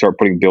 When you start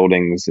putting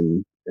buildings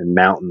and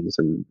mountains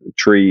and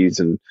trees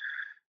and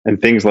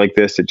things like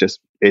this, it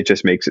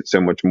just makes it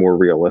so much more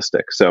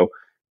realistic. So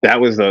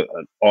that was an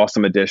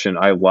awesome addition.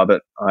 I love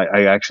it.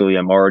 I actually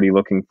am already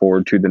looking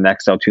forward to the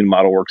next Altoona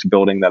Model Works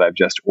building that I've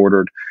just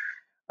ordered.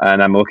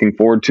 And I'm looking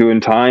forward to,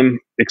 in time,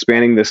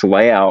 expanding this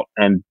layout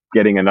and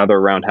getting another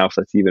roundhouse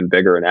that's even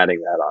bigger and adding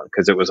that on,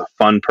 because it was a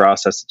fun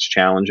process. It's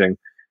challenging.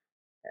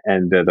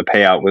 And the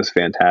payout was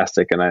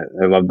fantastic. And I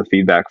love the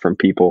feedback from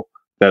people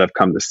that have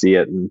come to see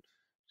it and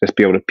just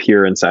be able to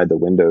peer inside the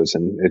windows.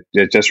 And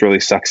it just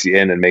really sucks you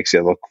in and makes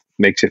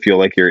you feel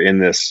like you're in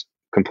this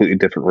completely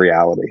different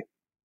reality.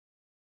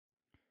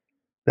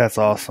 That's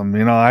awesome.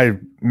 I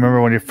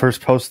remember when you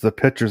first posted the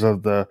pictures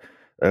of the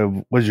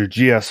was your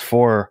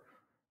GS4.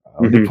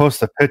 When you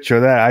post a picture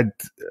of that,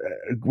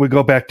 we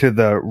go back to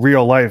the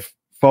real life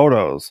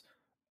photos.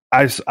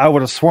 I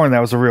would have sworn that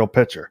was a real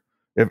picture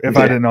if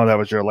I didn't know that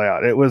was your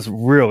layout. It was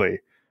really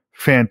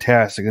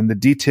fantastic, and the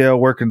detail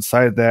work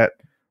inside that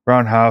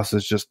roundhouse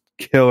is just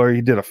killer.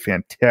 You did a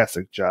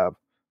fantastic job.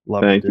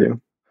 Love it. Thank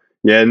you.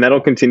 Yeah, and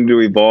that'll continue to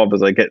evolve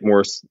as I get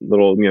more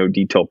little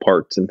detail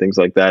parts and things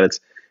like that.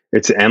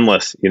 It's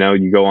endless.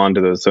 You go on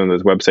to some of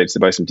those websites to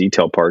buy some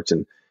detail parts,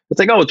 and it's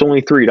like, oh, it's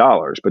only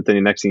 $3. But then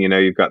the next thing you know,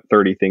 you've got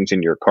 30 things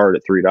in your cart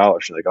at $3.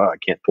 You're like, oh, I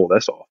can't pull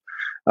this off.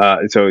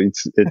 So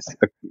it's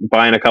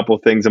buying a couple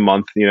of things a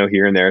month,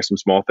 here and there, some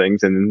small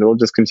things, and it'll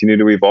just continue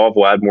to evolve.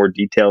 We'll add more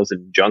details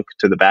and junk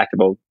to the back of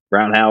a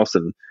roundhouse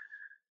and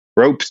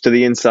ropes to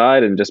the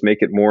inside, and just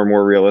make it more and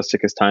more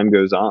realistic as time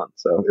goes on.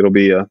 So it'll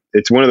be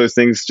it's one of those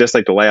things, just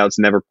like the layout's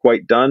never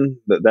quite done,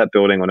 that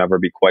building will never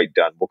be quite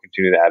done. We'll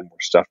continue to add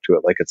more stuff to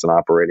it like it's an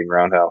operating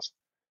roundhouse.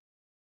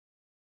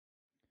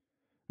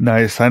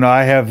 Nice. I know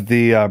I have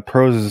the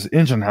Pros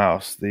engine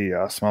house,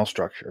 the small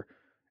structure.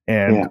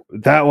 And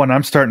that one,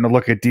 I'm starting to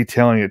look at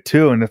detailing it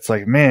too. And it's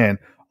like, man,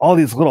 all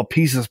these little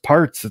pieces,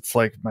 parts, it's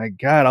like, my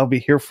God, I'll be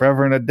here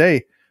forever and a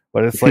day.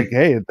 But it's like,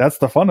 hey, that's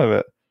the fun of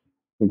it.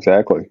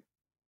 Exactly.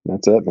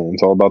 That's it, man.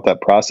 It's all about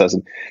that process.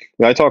 And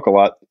I talk a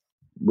lot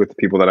with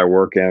people that I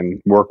work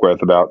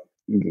with about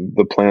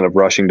the plan of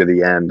rushing to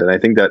the end. And I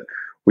think that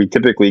we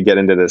typically get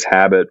into this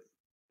habit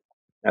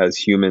as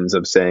humans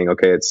of saying,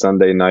 okay, it's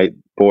Sunday night.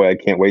 Boy, I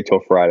can't wait till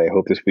Friday. I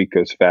hope this week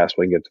goes fast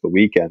when I get to the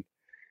weekend.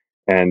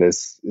 And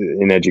as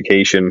in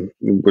education,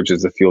 which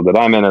is the field that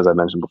I'm in, as I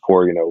mentioned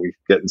before, we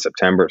get in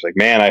September. It's like,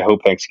 man, I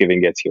hope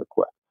Thanksgiving gets here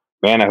quick.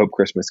 Man, I hope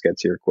Christmas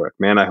gets here quick.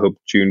 Man, I hope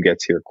June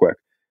gets here quick.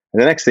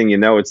 And the next thing you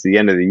know, it's the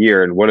end of the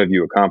year. And what have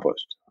you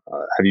accomplished?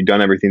 Have you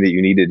done everything that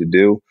you needed to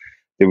do?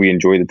 Did we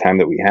enjoy the time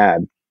that we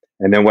had?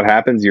 And then what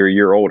happens? You're a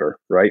year older,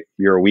 right?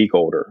 You're a week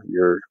older.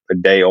 You're a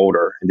day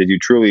older. And did you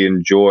truly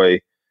enjoy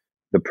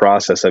the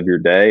process of your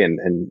day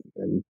and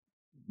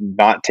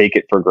not take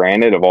it for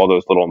granted of all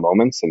those little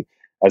moments? And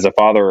as a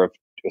father of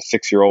a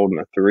 6-year-old and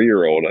a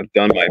 3-year-old, I've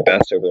done my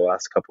best over the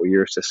last couple of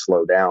years to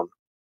slow down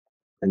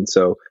and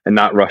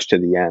not rush to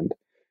the end,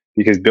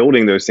 because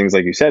building those things,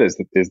 like you said, is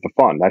the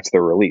fun. That's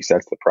the release.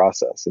 That's the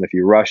process. And if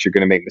you rush, you're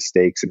going to make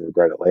mistakes and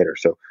regret it later.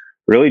 So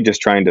really just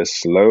trying to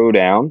slow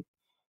down,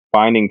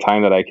 finding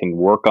time that I can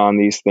work on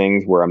these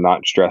things where I'm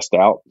not stressed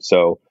out.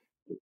 So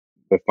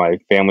if my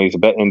family's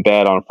in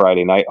bed on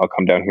Friday night, I'll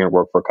come down here and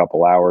work for a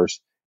couple hours,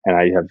 and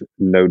I have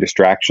no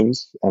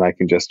distractions, and I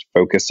can just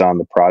focus on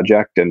the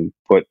project and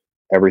put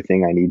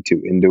everything I need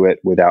to into it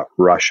without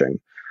rushing.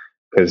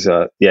 Because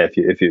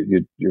if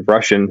you're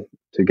rushing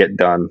to get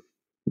done,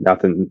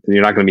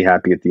 you're not going to be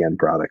happy at the end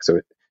product.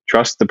 So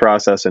trust the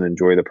process and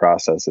enjoy the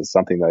process is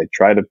something that I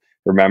try to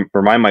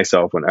remind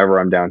myself whenever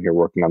I'm down here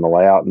working on the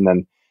layout, and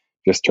then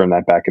just turn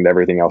that back into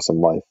everything else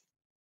in life.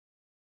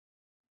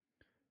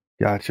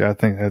 Gotcha. I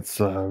think that's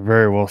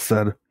very well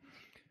said.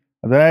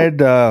 And then I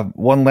had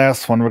one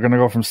last one. We're going to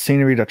go from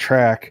scenery to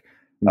track.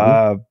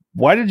 Mm-hmm.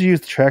 Why did you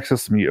use the track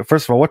system?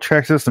 First of all, what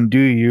track system do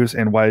you use,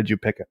 and why did you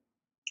pick it?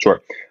 Sure.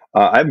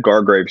 I have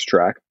Gargrave's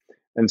track.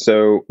 And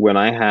so when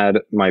I had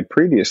my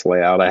previous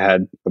layout, I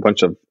had a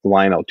bunch of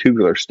Lionel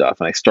tubular stuff.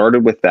 And I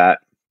started with that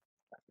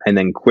and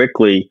then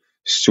quickly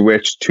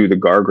switched to the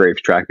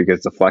Gargrave's track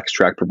because the flex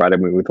track provided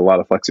me with a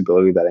lot of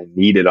flexibility that I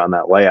needed on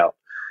that layout.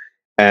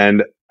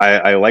 And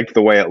I liked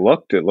the way it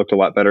looked. It looked a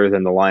lot better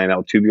than the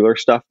Lionel tubular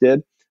stuff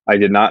did. I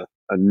did not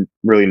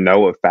really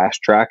know of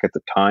Fast Track at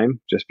the time,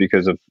 just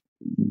because of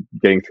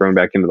getting thrown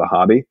back into the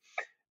hobby.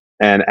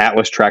 And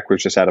Atlas Track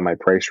was just out of my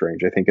price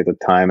range. I think at the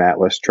time,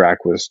 Atlas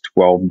Track was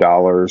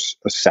 $12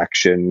 a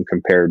section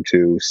compared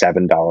to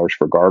 $7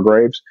 for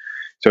Gargraves.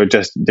 So it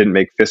just didn't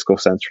make fiscal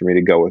sense for me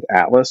to go with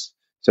Atlas.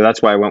 So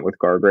that's why I went with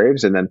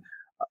Gargraves. And then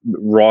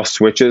Ross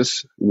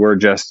switches were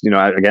just,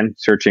 again,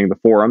 searching the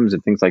forums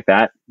and things like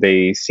that.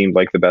 They seemed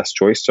like the best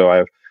choice. So I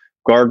have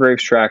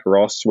Gargraves Track,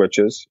 Ross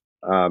switches.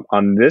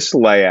 On this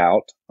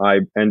layout, I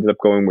ended up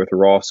going with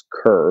Ross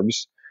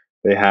curves.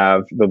 They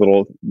have the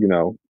little,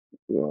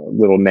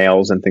 little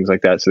nails and things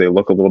like that, so they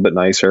look a little bit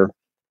nicer.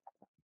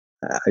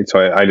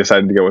 So I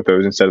decided to go with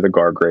those instead of the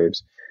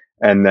Gargraves.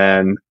 And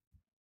then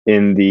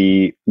in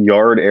the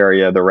yard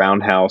area, the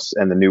roundhouse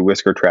and the new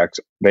whisker tracks,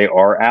 they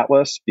are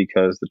Atlas,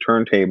 because the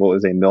turntable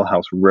is a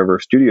Millhouse River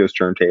Studios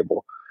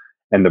turntable,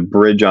 and the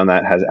bridge on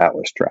that has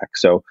Atlas track.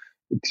 So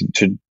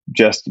to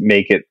just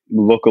make it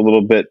look a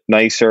little bit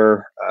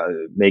nicer,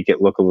 make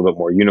it look a little bit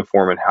more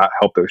uniform, and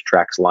help those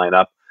tracks line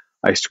up,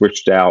 I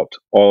switched out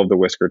all of the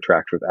whisker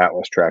tracks with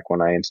Atlas track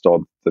when I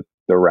installed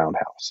the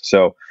roundhouse.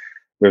 So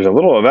there's a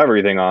little of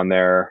everything on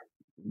there,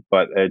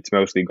 but it's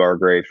mostly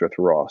Gargraves with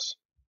Ross.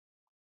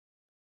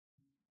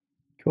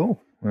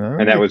 Cool. Right.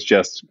 And that was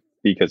just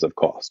because of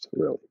cost,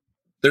 really.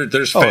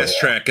 There's Fast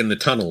Track in the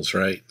tunnels,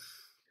 right?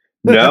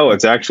 No,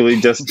 that's actually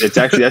old.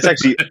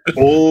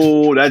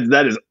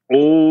 That is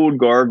old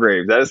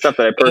Gargraves. That is stuff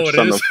that I purchased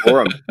on the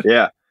forum.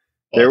 Yeah.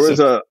 There was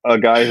a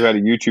guy who had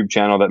a YouTube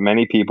channel that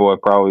many people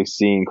have probably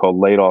seen called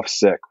Laid Off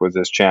Sick, was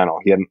his channel.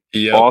 He had an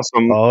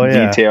awesome,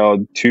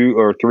 detailed 2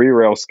 or 3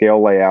 rail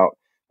scale layout.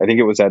 I think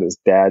it was at his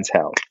dad's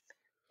house.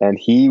 And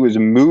he was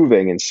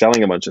moving and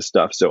selling a bunch of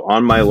stuff. So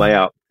on my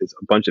layout is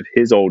a bunch of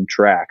his old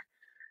track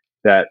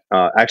that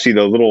actually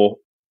the little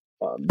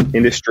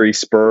industry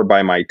spur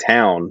by my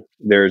town,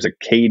 there's a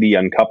KD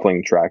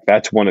uncoupling track.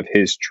 That's one of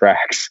his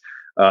tracks.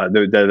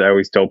 That I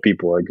always tell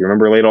people, like, you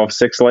remember Laid Off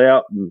Six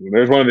layout?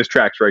 There's one of his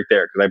tracks right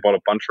there, because I bought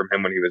a bunch from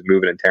him when he was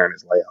moving and tearing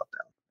his layout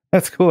down.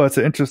 That's cool. That's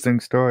an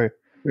interesting story.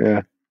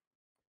 Yeah.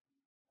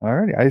 All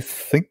righty. I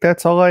think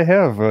that's all I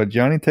have.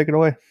 Johnny, take it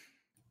away.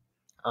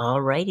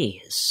 Alrighty.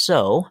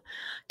 So,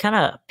 kind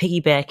of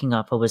piggybacking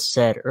off what was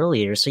said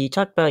earlier. So you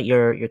talked about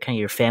your kind of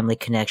your family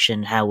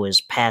connection, how it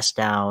was passed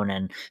down,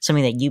 and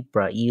something that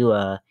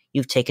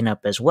you've taken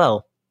up as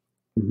well.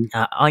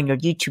 Mm-hmm. On your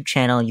YouTube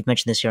channel, you've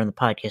mentioned this here on the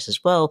podcast as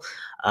well.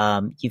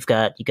 You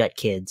got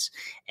kids,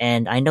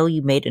 and I know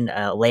you made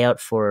a layout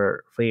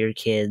for your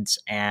kids,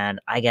 and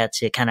I got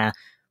to kind of,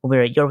 when we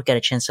were at York, got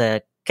a chance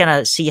to kind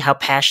of see how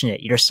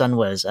passionate your son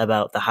was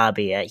about the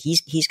hobby.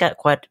 He's got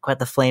quite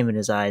the flame in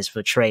his eyes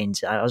for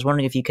Trainz. I was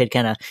wondering if you could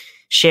kind of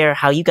share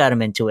how you got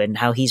him into it and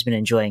how he's been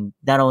enjoying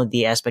not only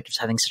the aspect of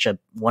having such a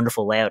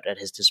wonderful layout at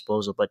his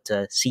disposal, but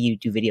to see you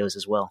do videos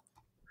as well.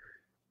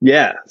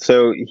 Yeah.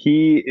 So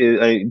he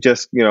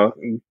is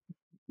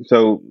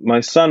so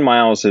my son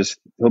Miles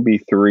he'll be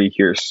 3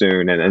 here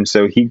soon. And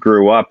so he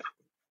grew up,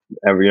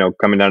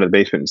 coming down to the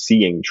basement and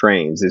seeing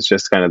Trainz. It's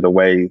just kind of the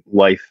way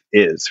life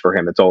is for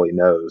him. It's all he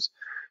knows.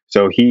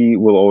 So he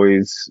will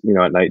always,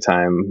 at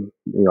nighttime,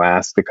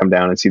 ask to come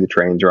down and see the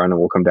Trainz run, and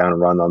we'll come down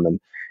and run them.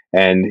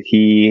 And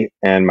he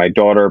and my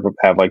daughter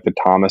have like the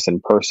Thomas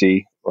and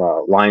Percy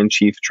Lion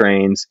Chief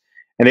Trainz,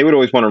 and they would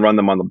always want to run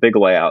them on the big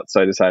layout.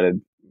 So I decided,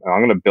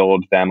 I'm going to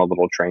build them a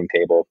little train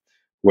table,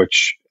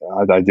 which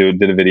I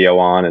did a video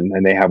on,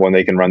 and they have one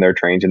they can run their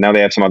trains. And now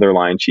they have some other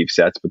Lion Chief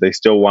sets, but they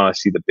still want to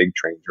see the big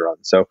trains run.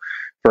 So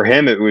for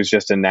him, it was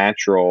just a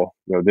natural,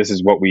 this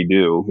is what we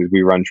do, is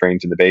we run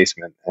trains in the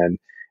basement.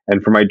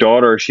 And for my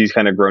daughter, she's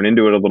kind of grown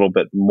into it a little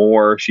bit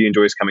more. She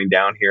enjoys coming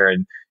down here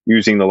and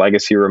using the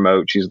Legacy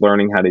remote. She's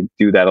learning how to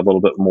do that a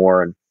little bit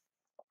more and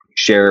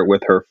share it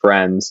with her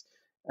friends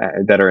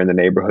that are in the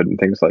neighborhood and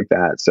things like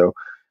that. So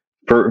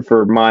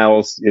for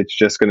Miles, it's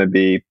just going to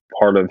be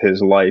part of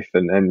his life.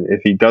 And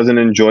if he doesn't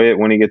enjoy it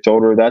when he gets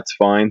older, that's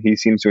fine. He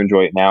seems to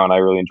enjoy it now, and I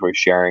really enjoy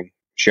sharing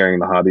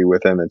the hobby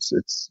with him.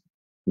 It's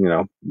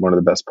one of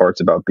the best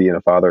parts about being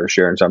a father, is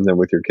sharing something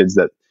with your kids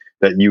that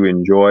you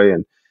enjoy.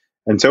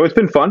 And so it's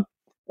been fun.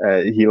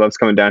 He loves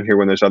coming down here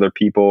when there's other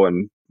people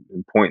and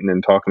pointing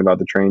and talking about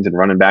the Trainz and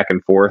running back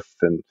and forth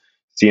and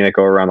seeing it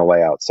go around the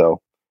layout.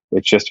 So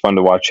it's just fun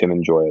to watch him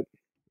enjoy it.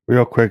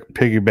 Real quick,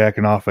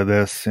 piggybacking off of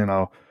this,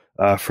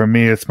 for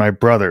me, it's my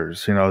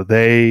brothers. I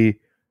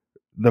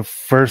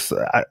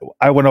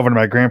went over to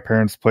my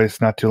grandparents'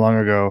 place not too long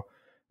ago,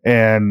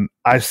 and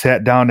I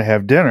sat down to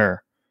have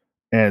dinner,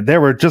 and they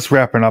were just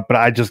wrapping up, but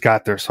I just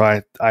got there,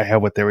 so I had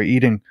what they were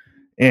eating,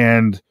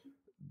 and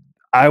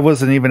I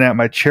wasn't even at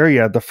my chair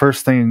yet. The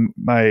first thing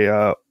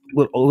my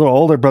little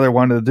older brother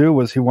wanted to do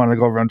was he wanted to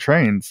go run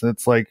Trainz.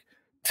 It's like,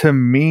 to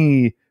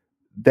me,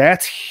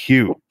 that's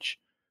huge.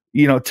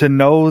 To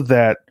know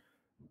that,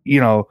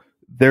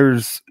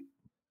 there's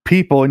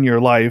people in your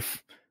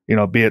life,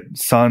 be it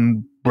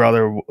son,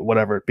 brother,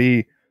 whatever it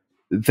be,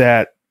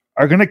 that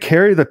are going to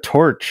carry the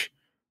torch,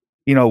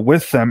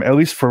 with them, at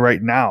least for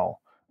right now.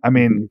 I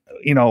mean,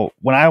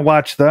 when I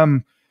watch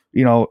them,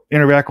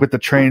 interact with the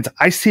Trainz,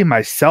 I see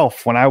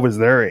myself when I was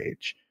their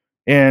age,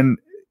 and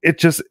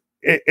it's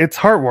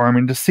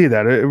heartwarming to see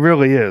that. It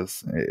really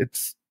is.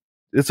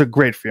 It's a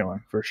great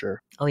feeling for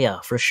sure. Oh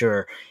yeah, for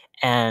sure.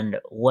 And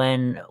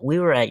when we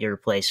were at your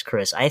place,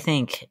 Chris, I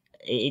think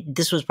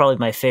this was probably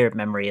my favorite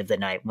memory of the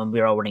night when we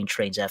were all running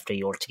Trainz after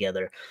York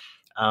together.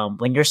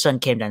 When your son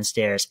came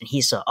downstairs and he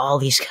saw all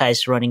these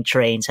guys running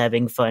Trainz,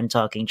 having fun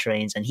talking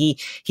Trainz, and he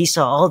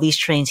saw all these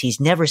Trainz he's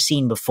never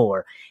seen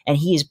before, and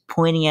he is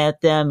pointing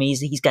at them.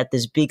 He's got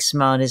this big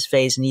smile on his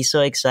face, and he's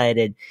so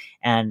excited,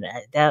 and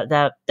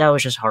that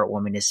was just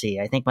heartwarming to see.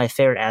 I think my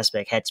favorite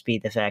aspect had to be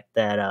the fact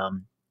that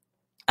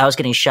I was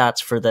getting shots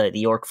for the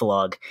York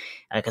vlog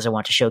because I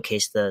want to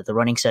showcase the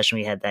running session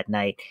we had that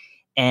night,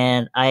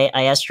 and I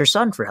asked your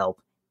son for help.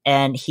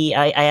 And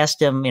I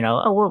asked him,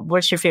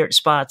 what's your favorite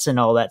spots and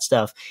all that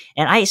stuff.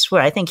 And I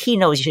swear, I think he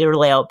knows your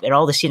layout and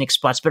all the scenic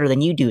spots better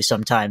than you do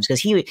sometimes, because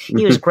he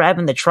was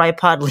grabbing the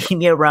tripod, leading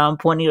me around,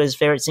 pointing to his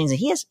favorite scenes. And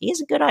he has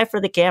a good eye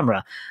for the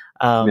camera.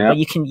 But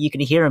you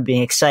can hear him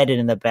being excited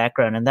in the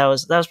background, and that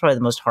was probably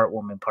the most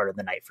heartwarming part of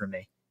the night for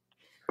me.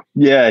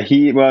 Yeah,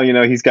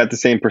 he's got the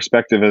same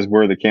perspective as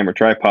where the camera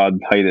tripod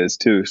height is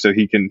too. So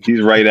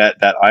he's right at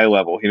that eye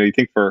level. You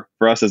think for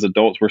us as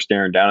adults, we're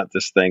staring down at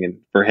this thing, and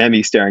for him,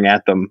 he's staring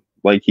at them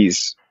like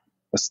he's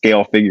a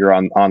scale figure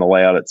on the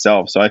layout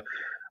itself. So I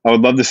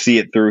would love to see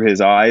it through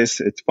his eyes.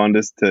 It's fun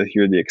to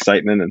hear the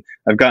excitement. And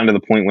I've gotten to the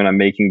point when I'm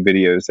making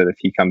videos that if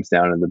he comes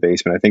down in the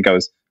basement, I think I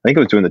was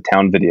doing the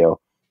town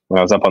video when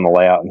I was up on the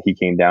layout, and he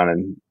came down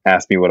and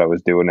asked me what I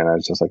was doing. And I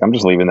was just like, I'm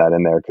just leaving that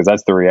in there, because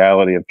that's the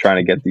reality of trying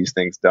to get these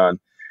things done.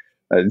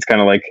 It's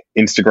kind of like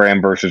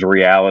Instagram versus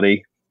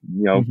reality,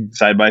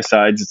 side by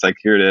sides. It's like,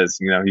 here it is.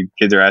 You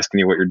kids are asking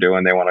you what you're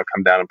doing. They want to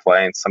come down and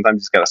play. And sometimes you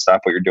just got to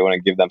stop what you're doing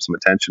and give them some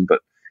attention.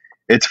 But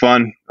it's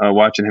fun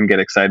watching him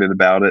get excited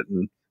about it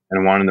and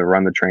wanting to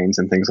run the Trainz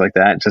and things like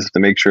that, just to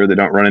make sure they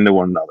don't run into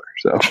one another.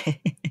 So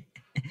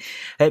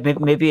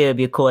maybe it'd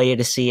be a cool idea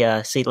to see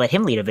let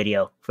him lead a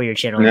video for your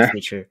channel in the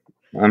future.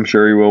 I'm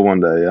sure he will one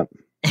day. Yep.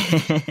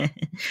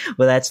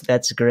 Well,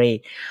 that's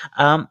great.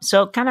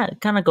 So kind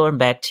of going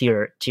back to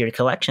your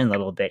collection a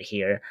little bit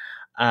here.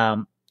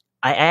 I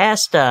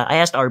asked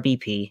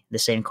RBP the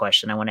same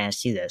question. I want to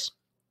ask you this: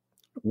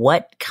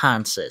 what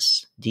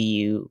consists do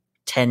you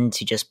tend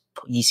to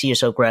you see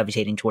yourself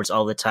gravitating towards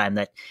all the time,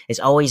 that is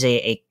always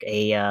a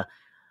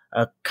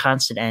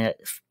constant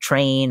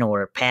train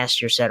or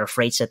passenger set or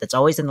freight set that's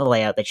always in the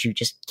layout that you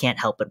just can't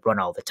help but run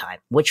all the time?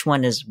 Which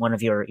one is one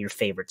of your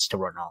favorites to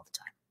run all the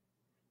time?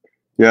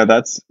 Yeah,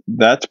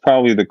 that's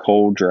probably the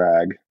cold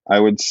drag. I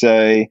would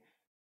say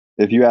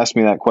if you asked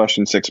me that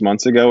question 6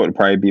 months ago, it would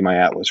probably be my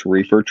Atlas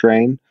reefer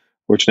train,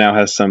 which now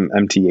has some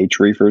MTH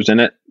reefers in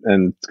it,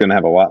 and it's going to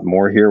have a lot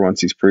more here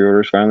once these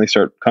pre-orders finally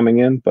start coming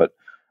in. But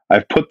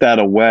I've put that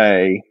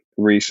away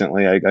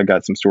recently. I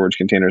got some storage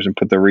containers and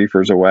put the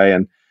reefers away,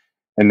 and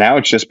now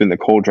it's just been the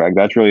cold drag.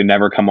 That's really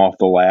never come off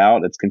the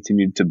layout. It's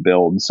continued to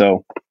build.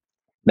 So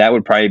that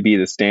would probably be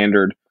the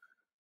standard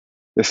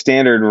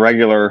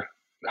regular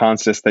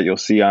consist that you'll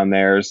see on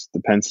there is the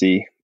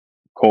Penske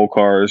coal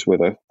cars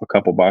with a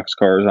couple box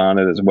cars on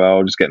it as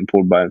well, just getting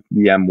pulled by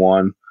the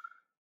M1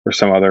 or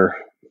some other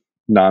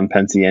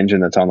non-Penske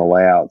engine that's on the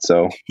layout.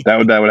 So that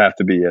would have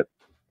to be it.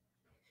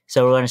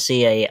 So we're going to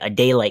see a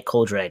daylight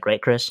cold drag,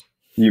 right, Chris?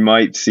 You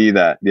might see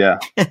that, yeah.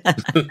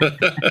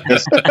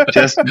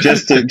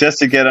 just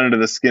to get under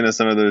the skin of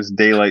some of those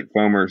daylight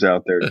foamers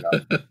out there.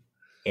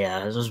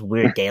 Yeah, those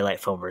weird daylight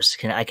foamers.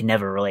 I can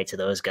never relate to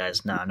those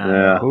guys. No.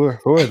 Yeah.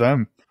 Who are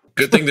them?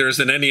 Good thing there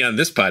isn't any on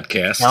this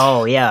podcast.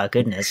 Oh, yeah,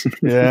 goodness.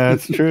 Yeah,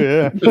 it's true,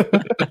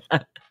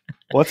 yeah.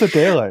 What's a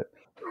daylight?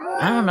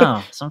 I don't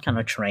know. Some kind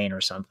of train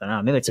or something. I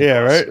don't know, maybe it's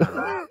a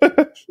bus.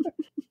 Right?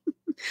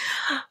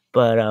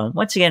 But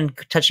once again,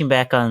 touching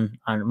back on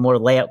more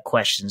layout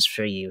questions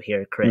for you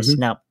here, Chris.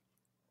 Mm-hmm. Now,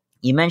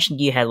 you mentioned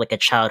you had like a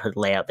childhood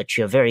layout that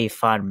you have very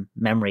fond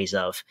memories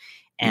of.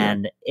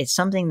 And it's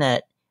something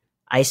that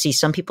I see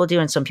some people do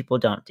and some people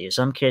don't do.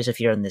 So I'm curious if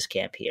you're in this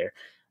camp here.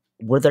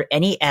 Were there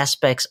any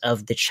aspects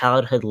of the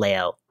childhood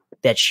layout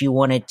that you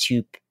wanted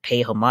to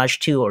pay homage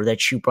to, or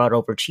that you brought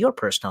over to your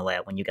personal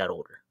layout when you got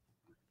older?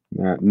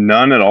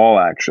 None at all,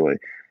 actually.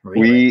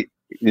 Really?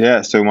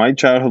 So my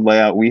childhood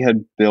layout, we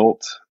had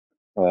built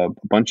a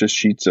bunch of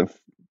sheets of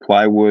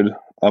plywood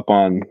up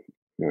on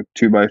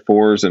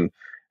 2x4s and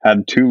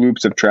had 2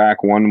 loops of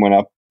track. One went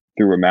up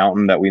through a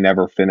mountain that we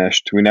never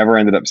finished. We never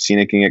ended up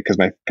scenicking it because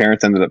my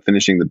parents ended up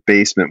finishing the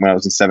basement when I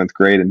was in 7th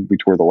grade, and we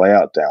tore the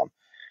layout down.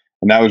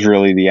 And that was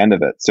really the end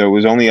of it. So it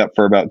was only up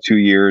for about 2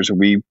 years.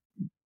 We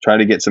tried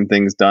to get some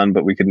things done,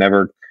 but we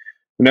never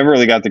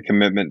really got the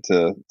commitment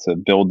to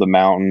build the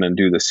mountain and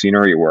do the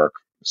scenery work.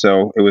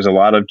 So it was a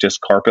lot of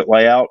just carpet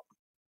layout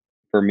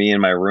for me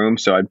in my room.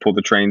 So I'd pull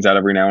the Trainz out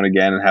every now and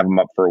again and have them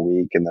up for a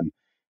week, and then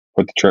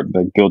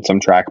build some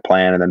track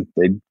plan, and then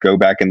they'd go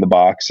back in the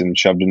box and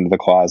shoved into the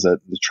closet.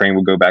 The train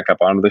would go back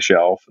up onto the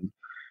shelf. And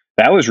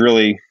that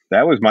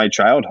was my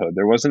childhood.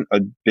 There wasn't a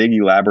big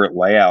elaborate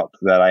layout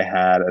that I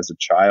had as a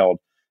child.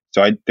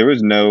 So there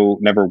was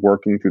never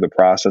working through the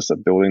process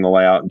of building the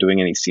layout and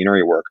doing any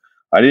scenery work.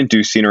 I didn't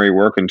do scenery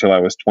work until I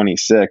was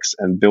 26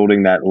 and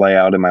building that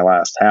layout in my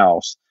last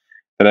house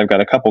that I've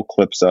got a couple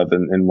clips of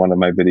in one of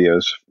my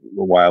videos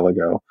a while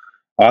ago.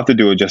 I'll have to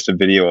do just a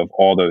video of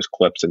all those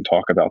clips and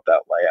talk about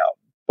that layout.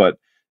 But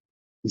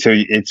so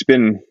it's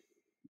been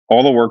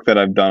all the work that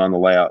I've done on the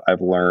layout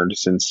I've learned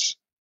since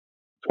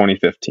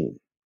 2015,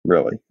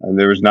 really. And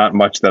there was not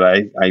much that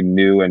I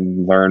knew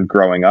and learned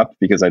growing up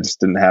because I just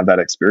didn't have that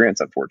experience,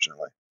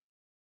 unfortunately.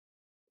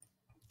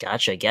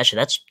 Gotcha.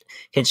 That's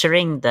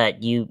considering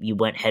that you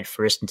went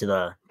headfirst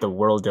into the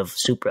world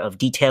of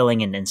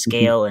detailing and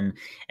scale and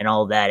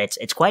all of that.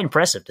 It's quite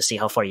impressive to see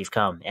how far you've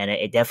come, and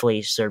it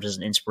definitely serves as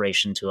an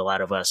inspiration to a lot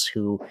of us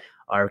who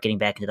are getting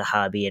back into the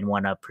hobby and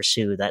want to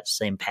pursue that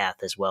same path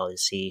as well, to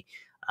see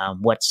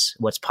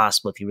what's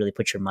possible if you really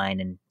put your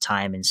mind and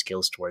time and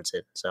skills towards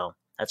it. So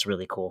that's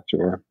really cool.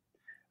 Sure.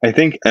 I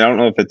don't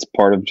know if it's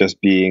part of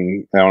just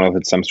being, I don't know if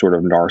it's some sort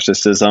of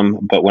narcissism,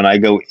 but when I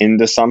go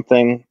into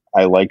something,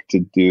 I like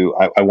to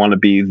I want to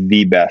be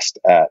the best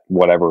at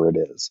whatever it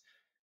is.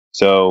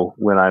 So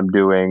when I'm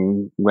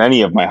doing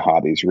any of my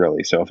hobbies,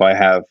 really. So if I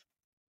have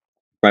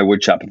my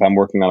wood shop, if I'm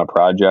working on a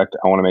project,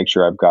 I want to make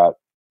sure I've got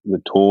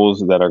the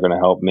tools that are going to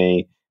help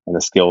me and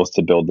the skills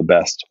to build the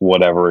best,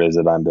 whatever it is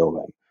that I'm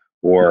building.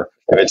 Or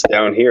if it's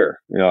down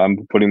here,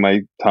 I'm putting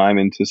my time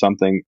into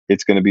something,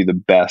 it's going to be the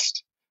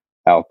best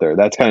out there.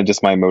 That's kind of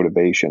just my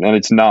motivation. And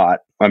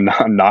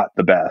I'm not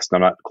the best.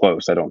 I'm not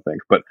close, I don't think,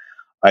 but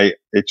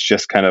it's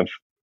just kind of,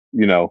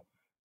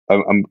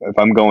 if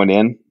I'm going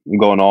in, I'm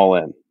going all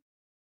in.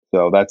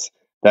 So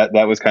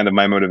that was kind of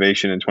my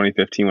motivation in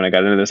 2015 when I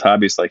got into this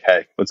hobby. It's like,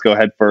 hey, let's go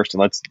ahead first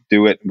and let's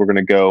do it. We're going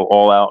to go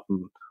all out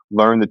and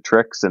learn the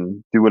tricks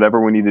and do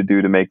whatever we need to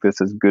do to make this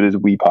as good as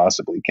we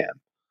possibly can.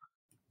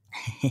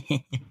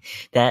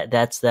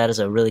 That is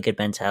a really good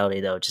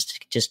mentality, though.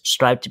 Just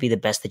strive to be the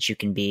best that you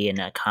can be and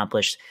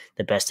accomplish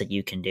the best that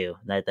you can do.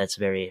 That's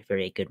very,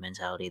 very good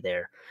mentality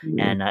there.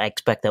 And I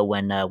expect that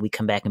when we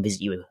come back and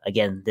visit you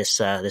again this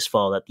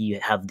fall, that you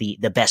have the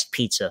best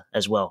pizza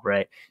as well,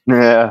 right?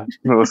 Yeah,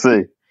 we'll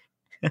see.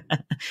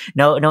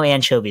 No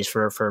anchovies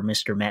for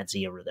Mr. Matt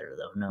Z over there,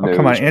 though. No,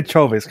 come on,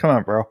 anchovies. Come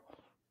on, bro.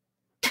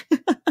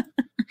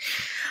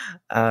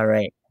 All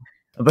right,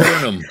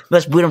 burn them.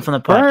 Let's boot them from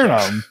the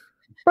podcast.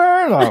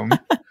 Burn them.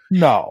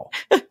 No.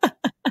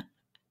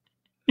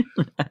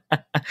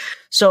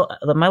 So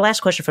my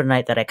last question for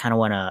tonight that I kind of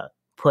want to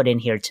put in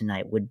here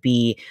tonight would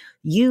be,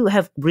 you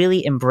have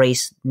really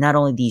embraced not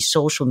only the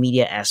social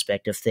media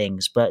aspect of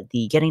things, but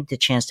the getting the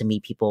chance to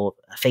meet people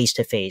face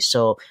to face.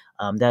 So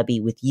that'd be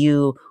with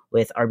you,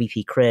 with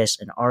RBP Chris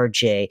and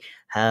RJ,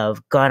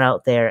 have gone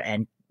out there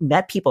and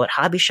met people at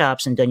hobby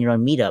shops and done your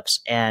own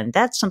meetups. And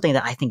that's something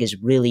that I think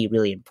is really,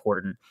 really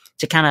important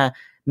to kind of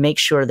make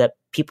sure that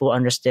people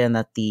understand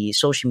that the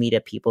social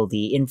media people,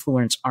 the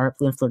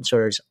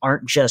influencers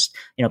aren't just,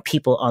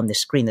 people on the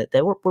screen, that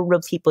we're real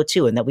people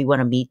too. And that we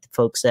want to meet the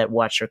folks that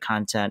watch your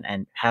content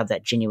and have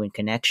that genuine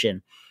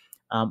connection.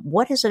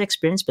 What has that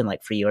experience been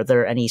like for you? Are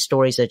there any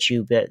stories or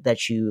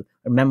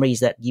memories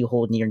that you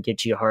hold near and dear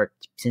to your heart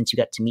since you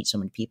got to meet so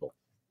many people?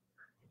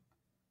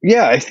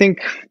 Yeah, I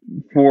think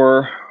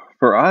for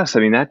us,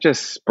 that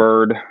just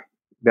spurred,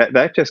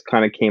 that just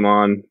kind of came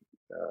on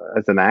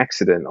as an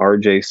accident.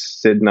 RJ,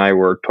 Sid, and I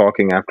were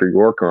talking after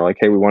York, and we're like,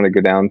 hey, we want to go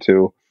down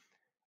to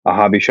a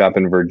hobby shop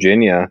in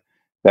Virginia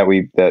that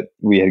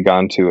we had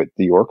gone to at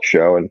the York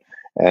show,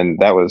 and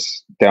that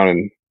was down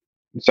in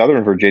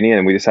Southern Virginia.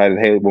 And we decided,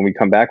 hey, when we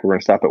come back, we're going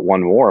to stop at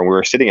one more. And we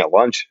were sitting at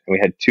lunch, and we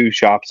had two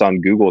shops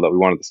on Google that we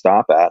wanted to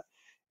stop at,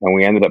 and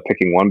we ended up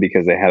picking one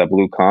because they had a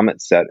blue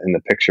comet set in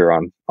the picture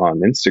on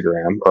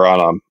Instagram or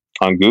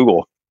on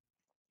Google,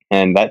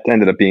 and that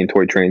ended up being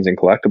Toy Trainz and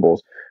Collectibles,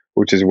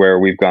 which is where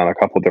we've gone a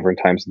couple different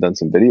times and done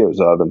some videos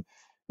of. And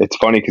it's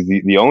funny because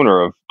the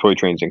owner of Toy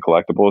Trainz and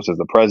Collectibles is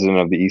the president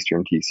of the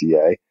Eastern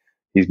TCA.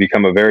 He's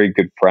become a very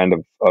good friend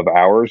of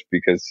ours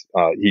because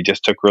he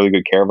just took really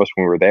good care of us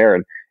when we were there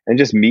and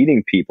just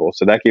meeting people.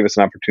 So that gave us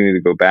an opportunity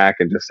to go back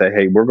and just say,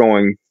 hey, we're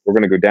going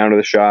to go down to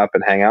the shop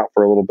and hang out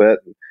for a little bit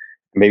and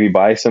maybe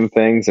buy some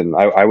things. And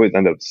I would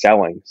end up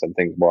selling some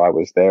things while I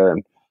was there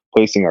and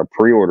placing our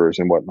pre-orders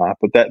and whatnot.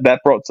 But that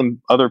brought some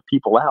other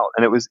people out,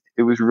 and it was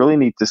really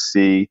neat to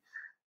see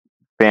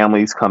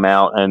families come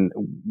out and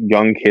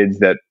young kids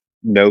that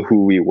know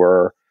who we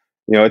were.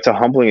 It's a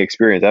humbling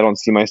experience. I don't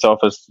see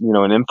myself as an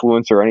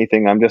influencer or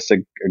anything. I'm just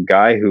a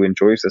guy who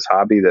enjoys this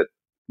hobby that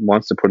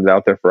wants to put it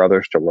out there for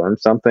others to learn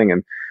something,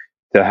 and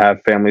to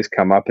have families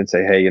come up and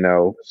say, hey,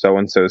 so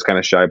and so is kind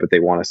of shy, but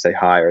they want to say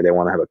hi or they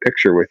want to have a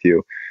picture with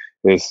you,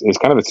 is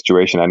kind of a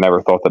situation I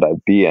never thought that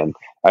I'd be in.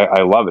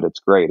 I love it. It's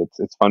great.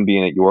 It's fun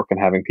being at York and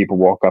having people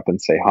walk up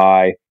and say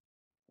hi,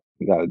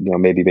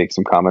 maybe make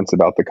some comments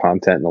about the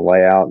content and the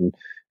layout,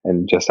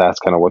 and just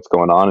ask kind of what's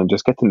going on and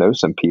just get to know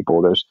some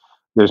people.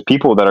 There's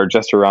people that are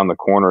just around the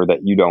corner that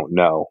you don't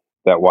know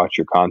that watch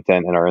your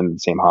content and are in the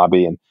same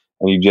hobby, and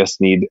you just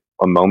need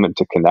a moment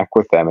to connect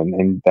with them,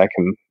 and that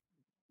can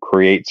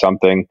create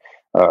something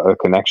a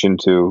connection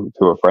to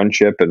a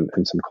friendship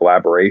and some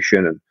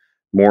collaboration and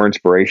more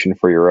inspiration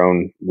for your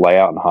own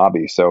layout and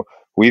hobby. So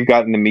we've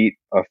gotten to meet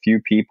a few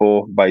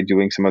people by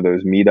doing some of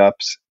those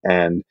meetups,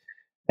 and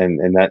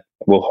that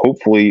will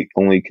hopefully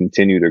only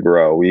continue to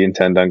grow. We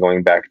intend on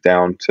going back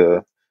down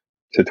to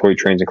toy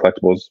trains and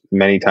collectibles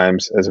many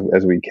times as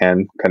we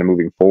can, kind of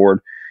moving forward.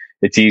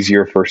 It's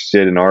easier for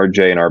Sid and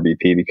RJ and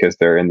RBP because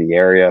they're in the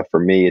area. For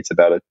me, it's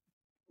about a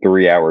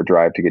 3-hour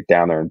drive to get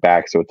down there and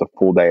back. So it's a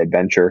full day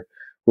adventure,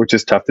 which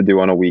is tough to do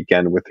on a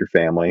weekend with your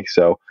family.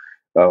 So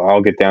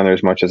I'll get down there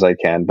as much as I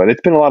can, but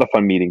it's been a lot of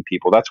fun meeting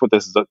people. That's what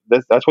this is.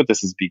 That's what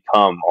this has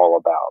become all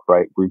about,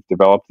 right? We've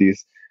developed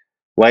these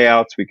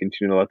layouts. We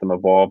continue to let them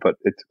evolve, but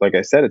it's, like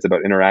I said, it's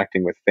about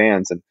interacting with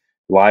fans, and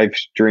live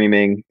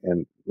streaming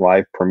and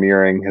live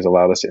premiering has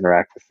allowed us to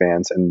interact with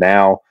fans. And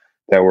now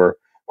that we're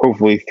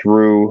hopefully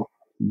through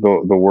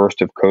the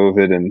worst of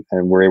COVID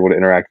and we're able to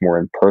interact more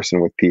in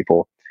person with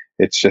people,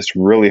 it's just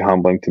really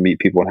humbling to meet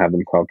people and have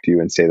them come up to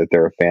you and say that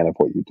they're a fan of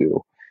what you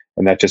do.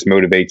 And that just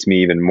motivates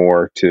me even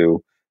more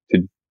to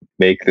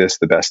make this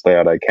the best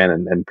layout I can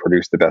and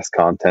produce the best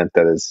content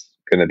that is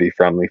going to be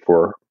friendly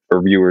for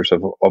viewers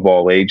of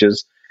all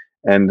ages,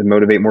 and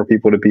motivate more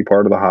people to be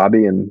part of the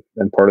hobby and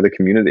part of the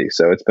community.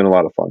 So it's been a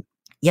lot of fun.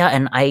 Yeah,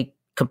 and I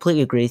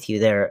completely agree with you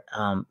there.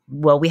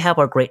 Well, we have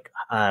our great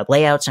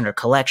layouts and our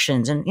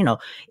collections, and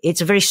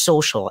it's a very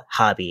social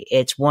hobby.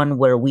 It's one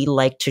where we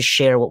like to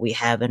share what we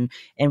have, and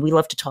we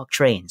love to talk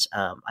trains.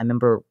 I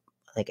remember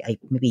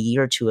maybe a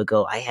year or two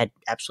ago, I had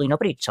absolutely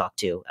nobody to talk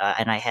to,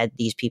 and I had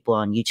these people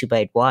on YouTube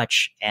I'd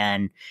watch,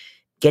 and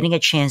getting a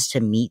chance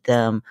to meet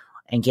them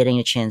and getting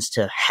a chance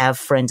to have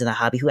friends in the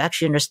hobby who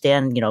actually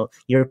understand,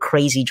 your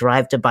crazy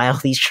drive to buy all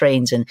these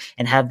trains and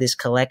have this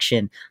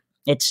collection.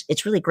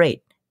 It's really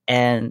great.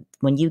 And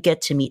when you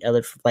get to meet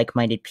other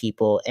like-minded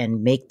people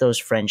and make those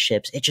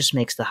friendships, it just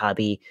makes the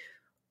hobby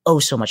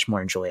so much more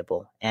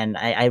enjoyable. And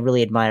I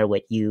really admire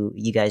what you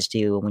guys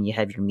do when you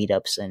have your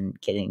meetups and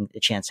getting the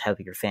chance to have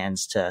your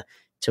fans to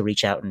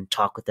reach out and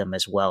talk with them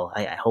as well.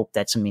 I hope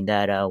that's something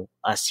that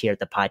us here at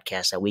the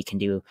podcast that we can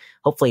do,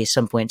 hopefully at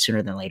some point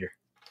sooner than later.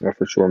 Yeah,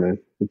 for sure, man.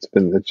 It's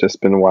just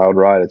been a wild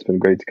ride. It's been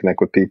great to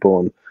connect with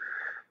people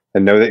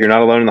and know that you're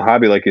not alone in the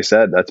hobby. Like you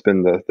said, that's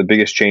been the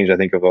biggest change, I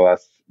think, of the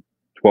last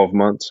 12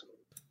 months.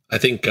 I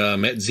think,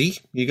 Matt Z,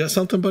 you got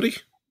something, buddy?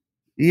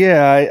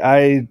 Yeah,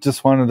 I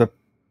just wanted to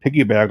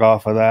piggyback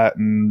off of that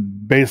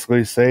and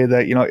basically say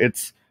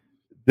that,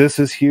 this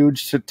is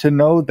huge to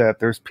know that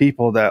there's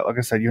people that, like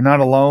I said, you're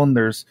not alone.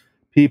 There's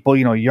people,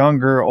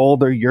 younger,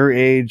 older, your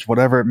age,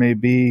 whatever it may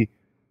be,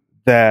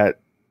 that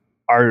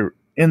are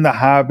in the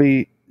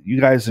hobby. You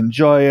guys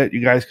enjoy it.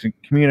 You guys can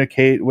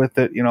communicate with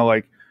it.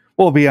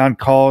 We'll be on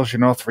calls,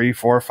 3,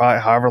 4,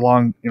 5, however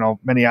long,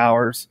 many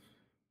hours.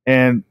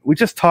 And we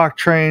just talk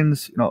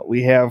trains,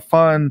 we have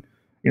fun,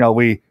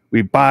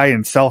 we buy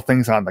and sell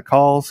things on the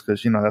calls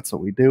because, that's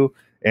what we do.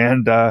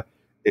 And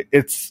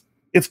it's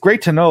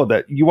great to know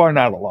that you are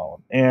not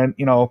alone. And,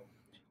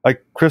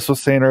 like Chris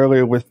was saying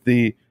earlier with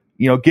the,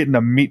 getting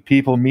to meet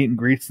people, meet and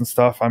greets and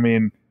stuff. I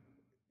mean,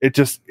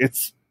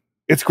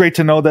 it's great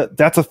to know that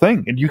that's a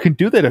thing and you can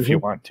do that if you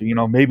want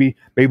to. Maybe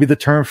the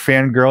term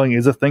fangirling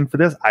is a thing for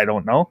this. I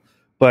don't know.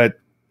 But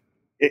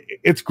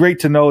it's great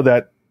to know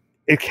that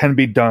it can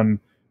be done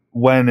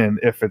when and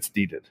if it's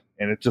needed.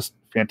 And it's just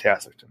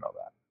fantastic to know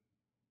that.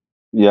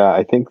 Yeah,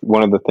 I think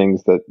one of the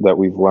things that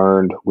we've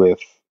learned with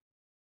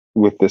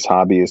this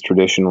hobby is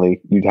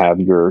traditionally you'd have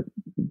your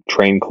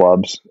train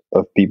clubs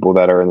of people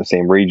that are in the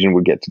same region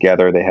would get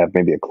together. They have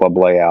maybe a club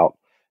layout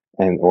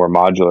or a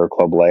modular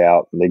club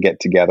layout, and they get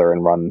together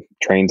and run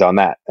trains on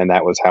that. And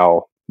that was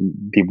how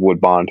people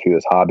would bond through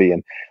this hobby.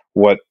 And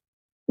what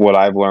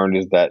I've learned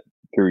is that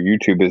through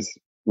YouTube is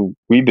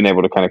we've been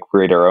able to kind of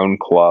create our own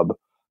club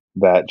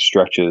that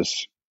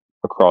stretches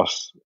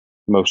across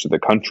most of the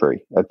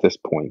country at this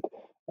point,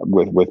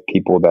 with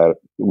people that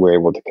we're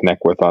able to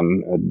connect with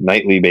on a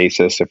nightly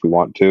basis if we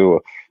want to,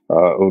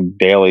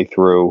 daily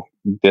through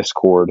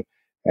Discord,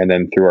 and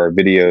then through our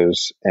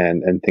videos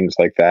and things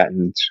like that.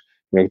 And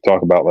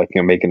talk about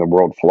making the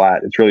world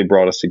flat. It's really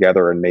brought us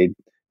together and made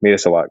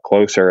us a lot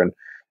closer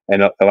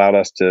and allowed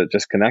us to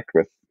just connect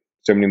with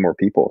so many more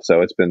people.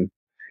 So it's been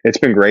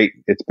great.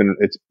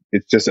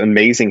 It's just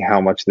amazing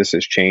how much this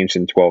has changed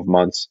in 12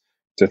 months.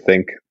 To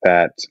think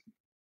that,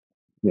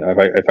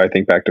 if I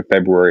think back to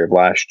February of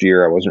last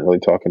year, I wasn't really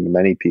talking to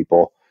many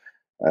people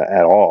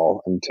at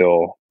all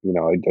until,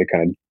 I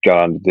kind of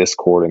got on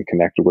Discord and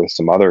connected with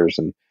some others.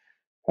 And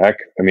heck,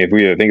 I mean, if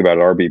we think about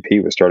it,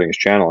 RBP was starting his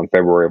channel in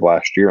February of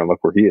last year, and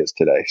look where he is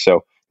today.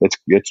 So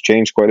it's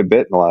changed quite a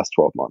bit in the last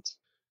 12 months.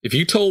 If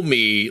you told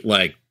me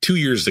 2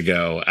 years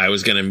ago I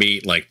was going to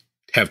meet,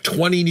 have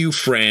 20 new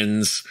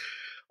friends,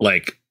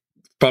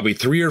 probably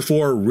 3 or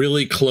 4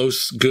 really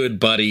close, good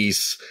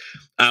buddies,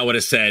 I would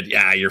have said,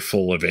 "Yeah, you're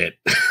full of it."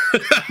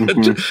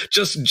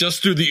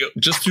 just through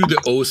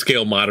the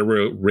O-scale model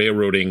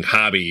railroading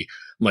hobby,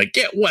 I'm like,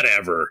 yeah,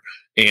 whatever.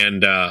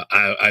 And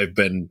I've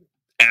been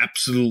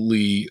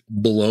absolutely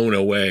blown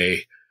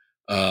away,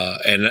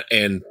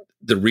 and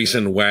the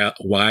reason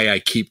why I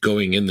keep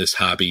going in this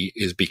hobby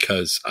is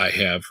because I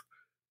have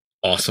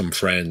awesome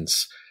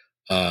friends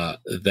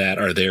that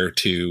are there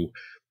to,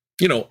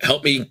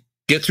 help me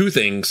get through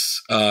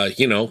things.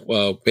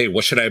 Hey,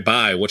 what should I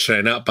buy? What should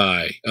I not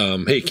buy?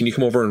 Hey, can you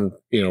come over and,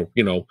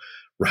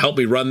 help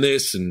me run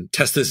this and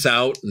test this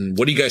out? And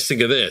what do you guys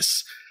think of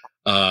this?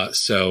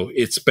 So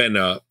it's been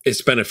a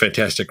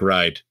fantastic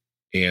ride.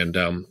 And,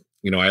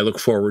 I look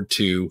forward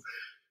to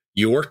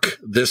York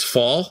this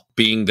fall.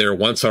 Being there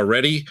once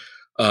already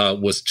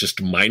was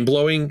just mind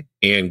blowing,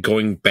 and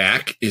going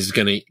back is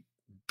going to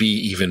be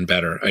even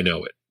better. I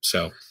know it.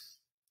 So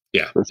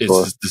yeah,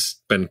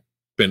 it's been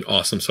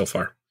awesome so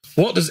far.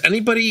 Well, does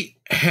anybody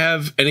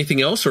have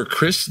anything else? Or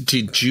Chris,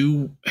 did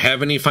you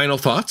have any final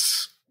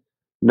thoughts?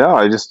 No,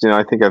 I just,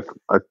 I think I've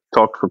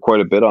talked for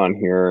quite a bit on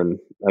here, and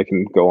I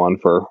can go on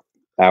for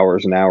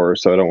hours and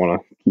hours, so I don't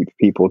want to keep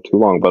people too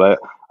long. But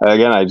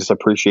I just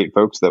appreciate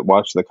folks that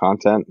watch the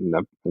content and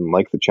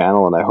like the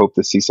channel, and I hope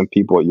to see some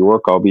people at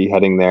York. I'll be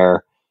heading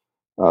there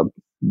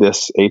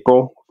this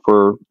April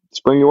for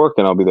Spring York,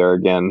 and I'll be there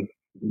again,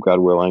 God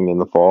willing, in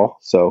the fall.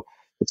 So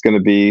it's going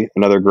to be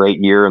another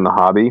great year in the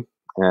hobby.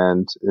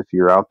 And if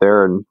you're out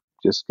there, and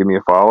just give me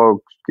a follow,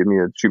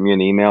 shoot me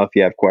an email if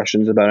you have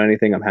questions about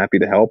anything. I'm happy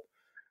to help.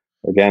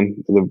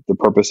 Again, the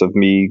purpose of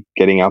me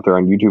getting out there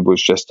on YouTube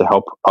was just to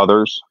help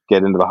others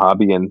get into the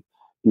hobby and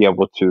be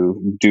able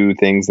to do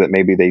things that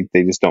maybe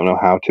they just don't know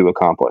how to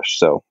accomplish.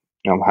 So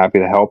I'm happy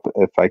to help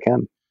if I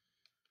can.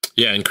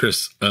 Yeah. And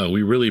Chris,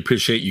 we really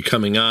appreciate you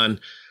coming on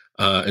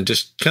and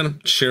just kind of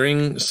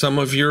sharing some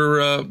of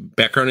your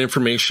background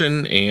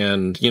information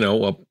and,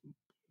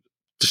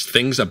 just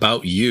things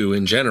about you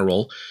in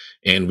general.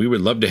 And we would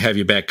love to have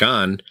you back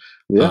on.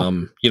 Yeah.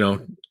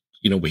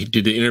 We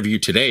did the interview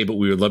today, but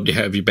we would love to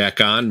have you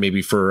back on,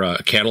 maybe for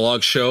a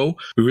catalog show.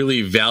 We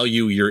really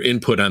value your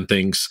input on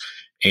things,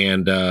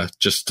 and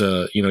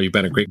you've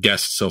been a great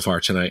guest so far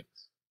tonight.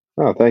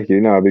 Oh, thank you.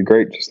 No, it'd be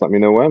great. Just let me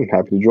know when.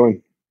 Happy to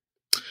join.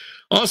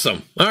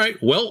 Awesome. All right.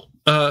 Well,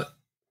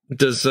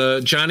 does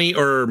Johnny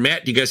or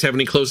Matt, do you guys have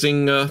any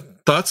closing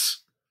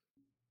thoughts?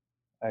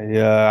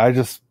 I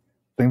just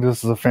think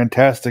this is a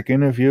fantastic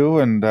interview,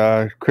 and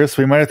Chris,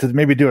 we might have to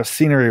maybe do a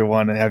scenery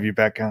one and have you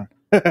back on.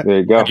 There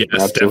you go.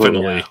 Yes,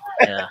 absolutely.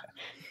 definitely.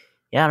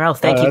 Yeah. No,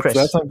 thank you, Chris.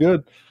 That sounds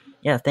good.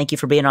 Yeah, thank you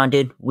for being on,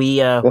 dude.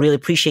 We really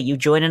appreciate you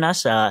joining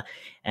us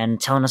and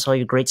telling us all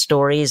your great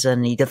stories,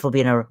 and you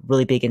definitely being a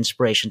really big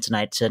inspiration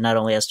tonight to not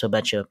only us, to a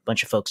bunch of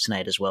folks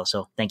tonight as well.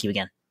 So thank you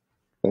again.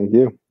 Thank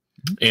you.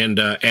 And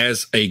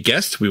as a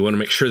guest, we want to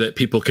make sure that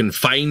people can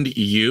find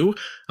you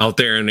out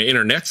there in the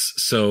internets.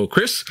 So,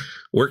 Chris,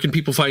 where can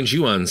people find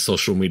you on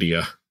social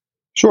media?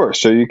 Sure.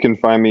 So you can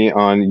find me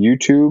on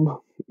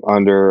YouTube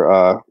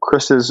under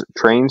Chris's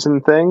Trainz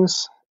and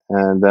Things.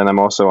 And then I'm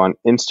also on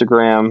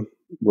Instagram,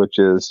 which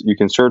is, you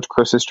can search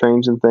Chris's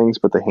Trainz and Things,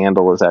 but the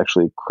handle is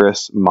actually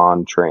Chris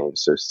Mon Trainz.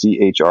 So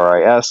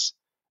ChrisMon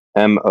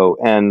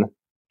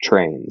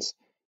Trainz.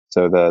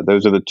 So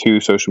those are the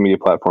two social media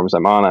platforms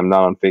I'm on. I'm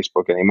not on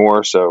Facebook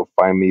anymore, so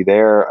find me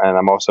there. And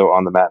I'm also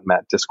on the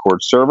Matt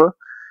Discord server.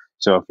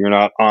 So if you're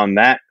not on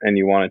that and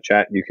you want to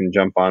chat, you can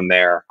jump on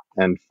there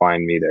and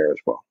find me there as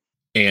well.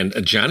 And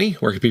Johnny,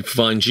 where can people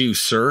find you,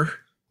 sir?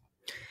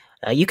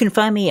 You can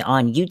find me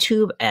on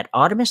YouTube at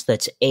Audamus.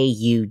 That's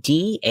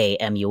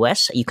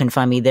Audamus. You can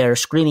find me there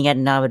screaming at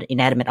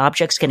inanimate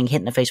objects, getting hit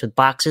in the face with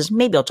boxes.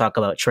 Maybe I'll talk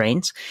about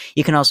trains.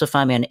 You can also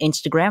find me on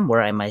Instagram,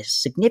 where I'm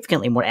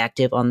significantly more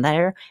active on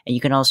there. And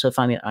you can also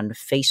find me on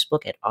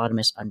Facebook at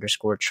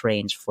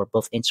Audamus_Trainz for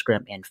both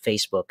Instagram and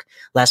Facebook.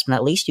 Last but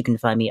not least, you can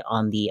find me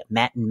on the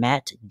Matt and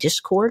Matt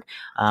Discord.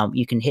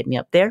 You can hit me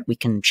up there. We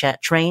can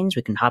chat trains.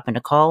 We can hop in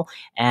a call,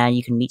 and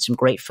you can meet some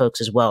great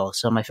folks as well.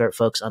 Some of my favorite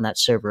folks on that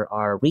server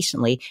are recently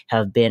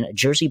have been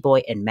Jersey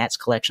Boy and Matt's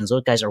Collections.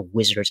 Those guys are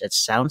wizards at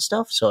sound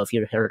stuff. So if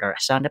you heard our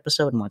sound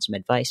episode and want some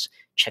advice,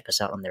 check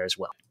us out on there as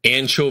well.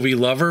 Anchovy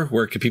Lover,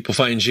 where can people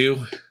find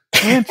you?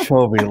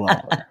 Anchovy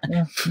Lover.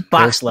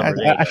 Box Lover.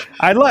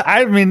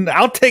 I mean,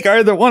 I'll take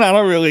either one. I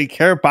don't really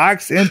care.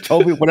 Box,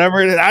 anchovy,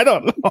 whatever it is. I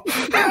don't know.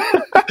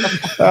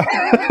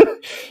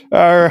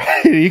 All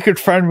right. You can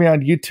find me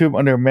on YouTube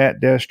under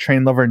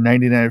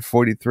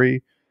Matt-TrainLover9943.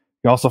 You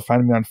can also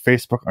find me on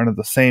Facebook under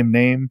the same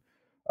name.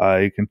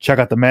 You can check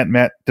out the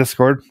Matt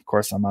Discord. Of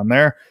course, I'm on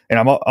there. And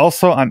I'm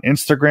also on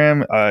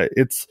Instagram.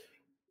 It's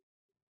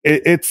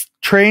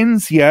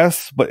Trainz,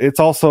 yes, but it's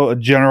also a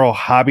general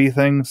hobby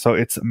thing. So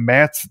it's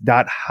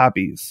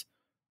mats.hobbies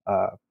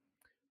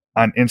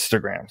on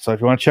Instagram. So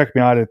if you want to check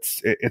me out,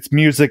 it's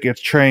music,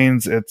 it's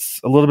Trainz, it's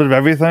a little bit of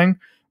everything,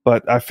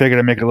 but I figured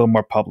I'd make it a little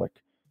more public.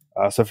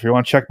 So if you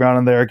want to check me out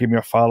on there, give me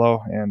a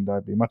follow, and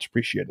I'd be much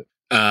appreciated.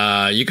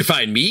 You can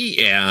find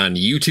me on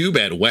YouTube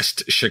at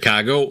West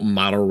Chicago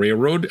Model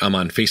Railroad. I'm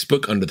on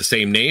Facebook under the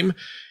same name,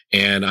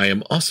 and I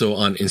am also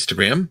on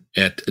Instagram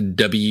at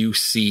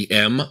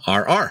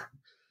WCMRR.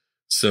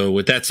 So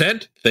with that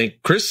said,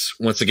 thank Chris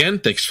once again.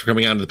 Thanks for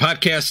coming on to the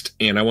podcast,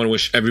 and I want to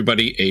wish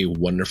everybody a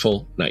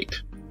wonderful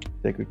night.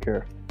 Take good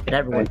care. Good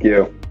everyone. Thank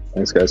you.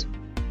 Thanks, guys.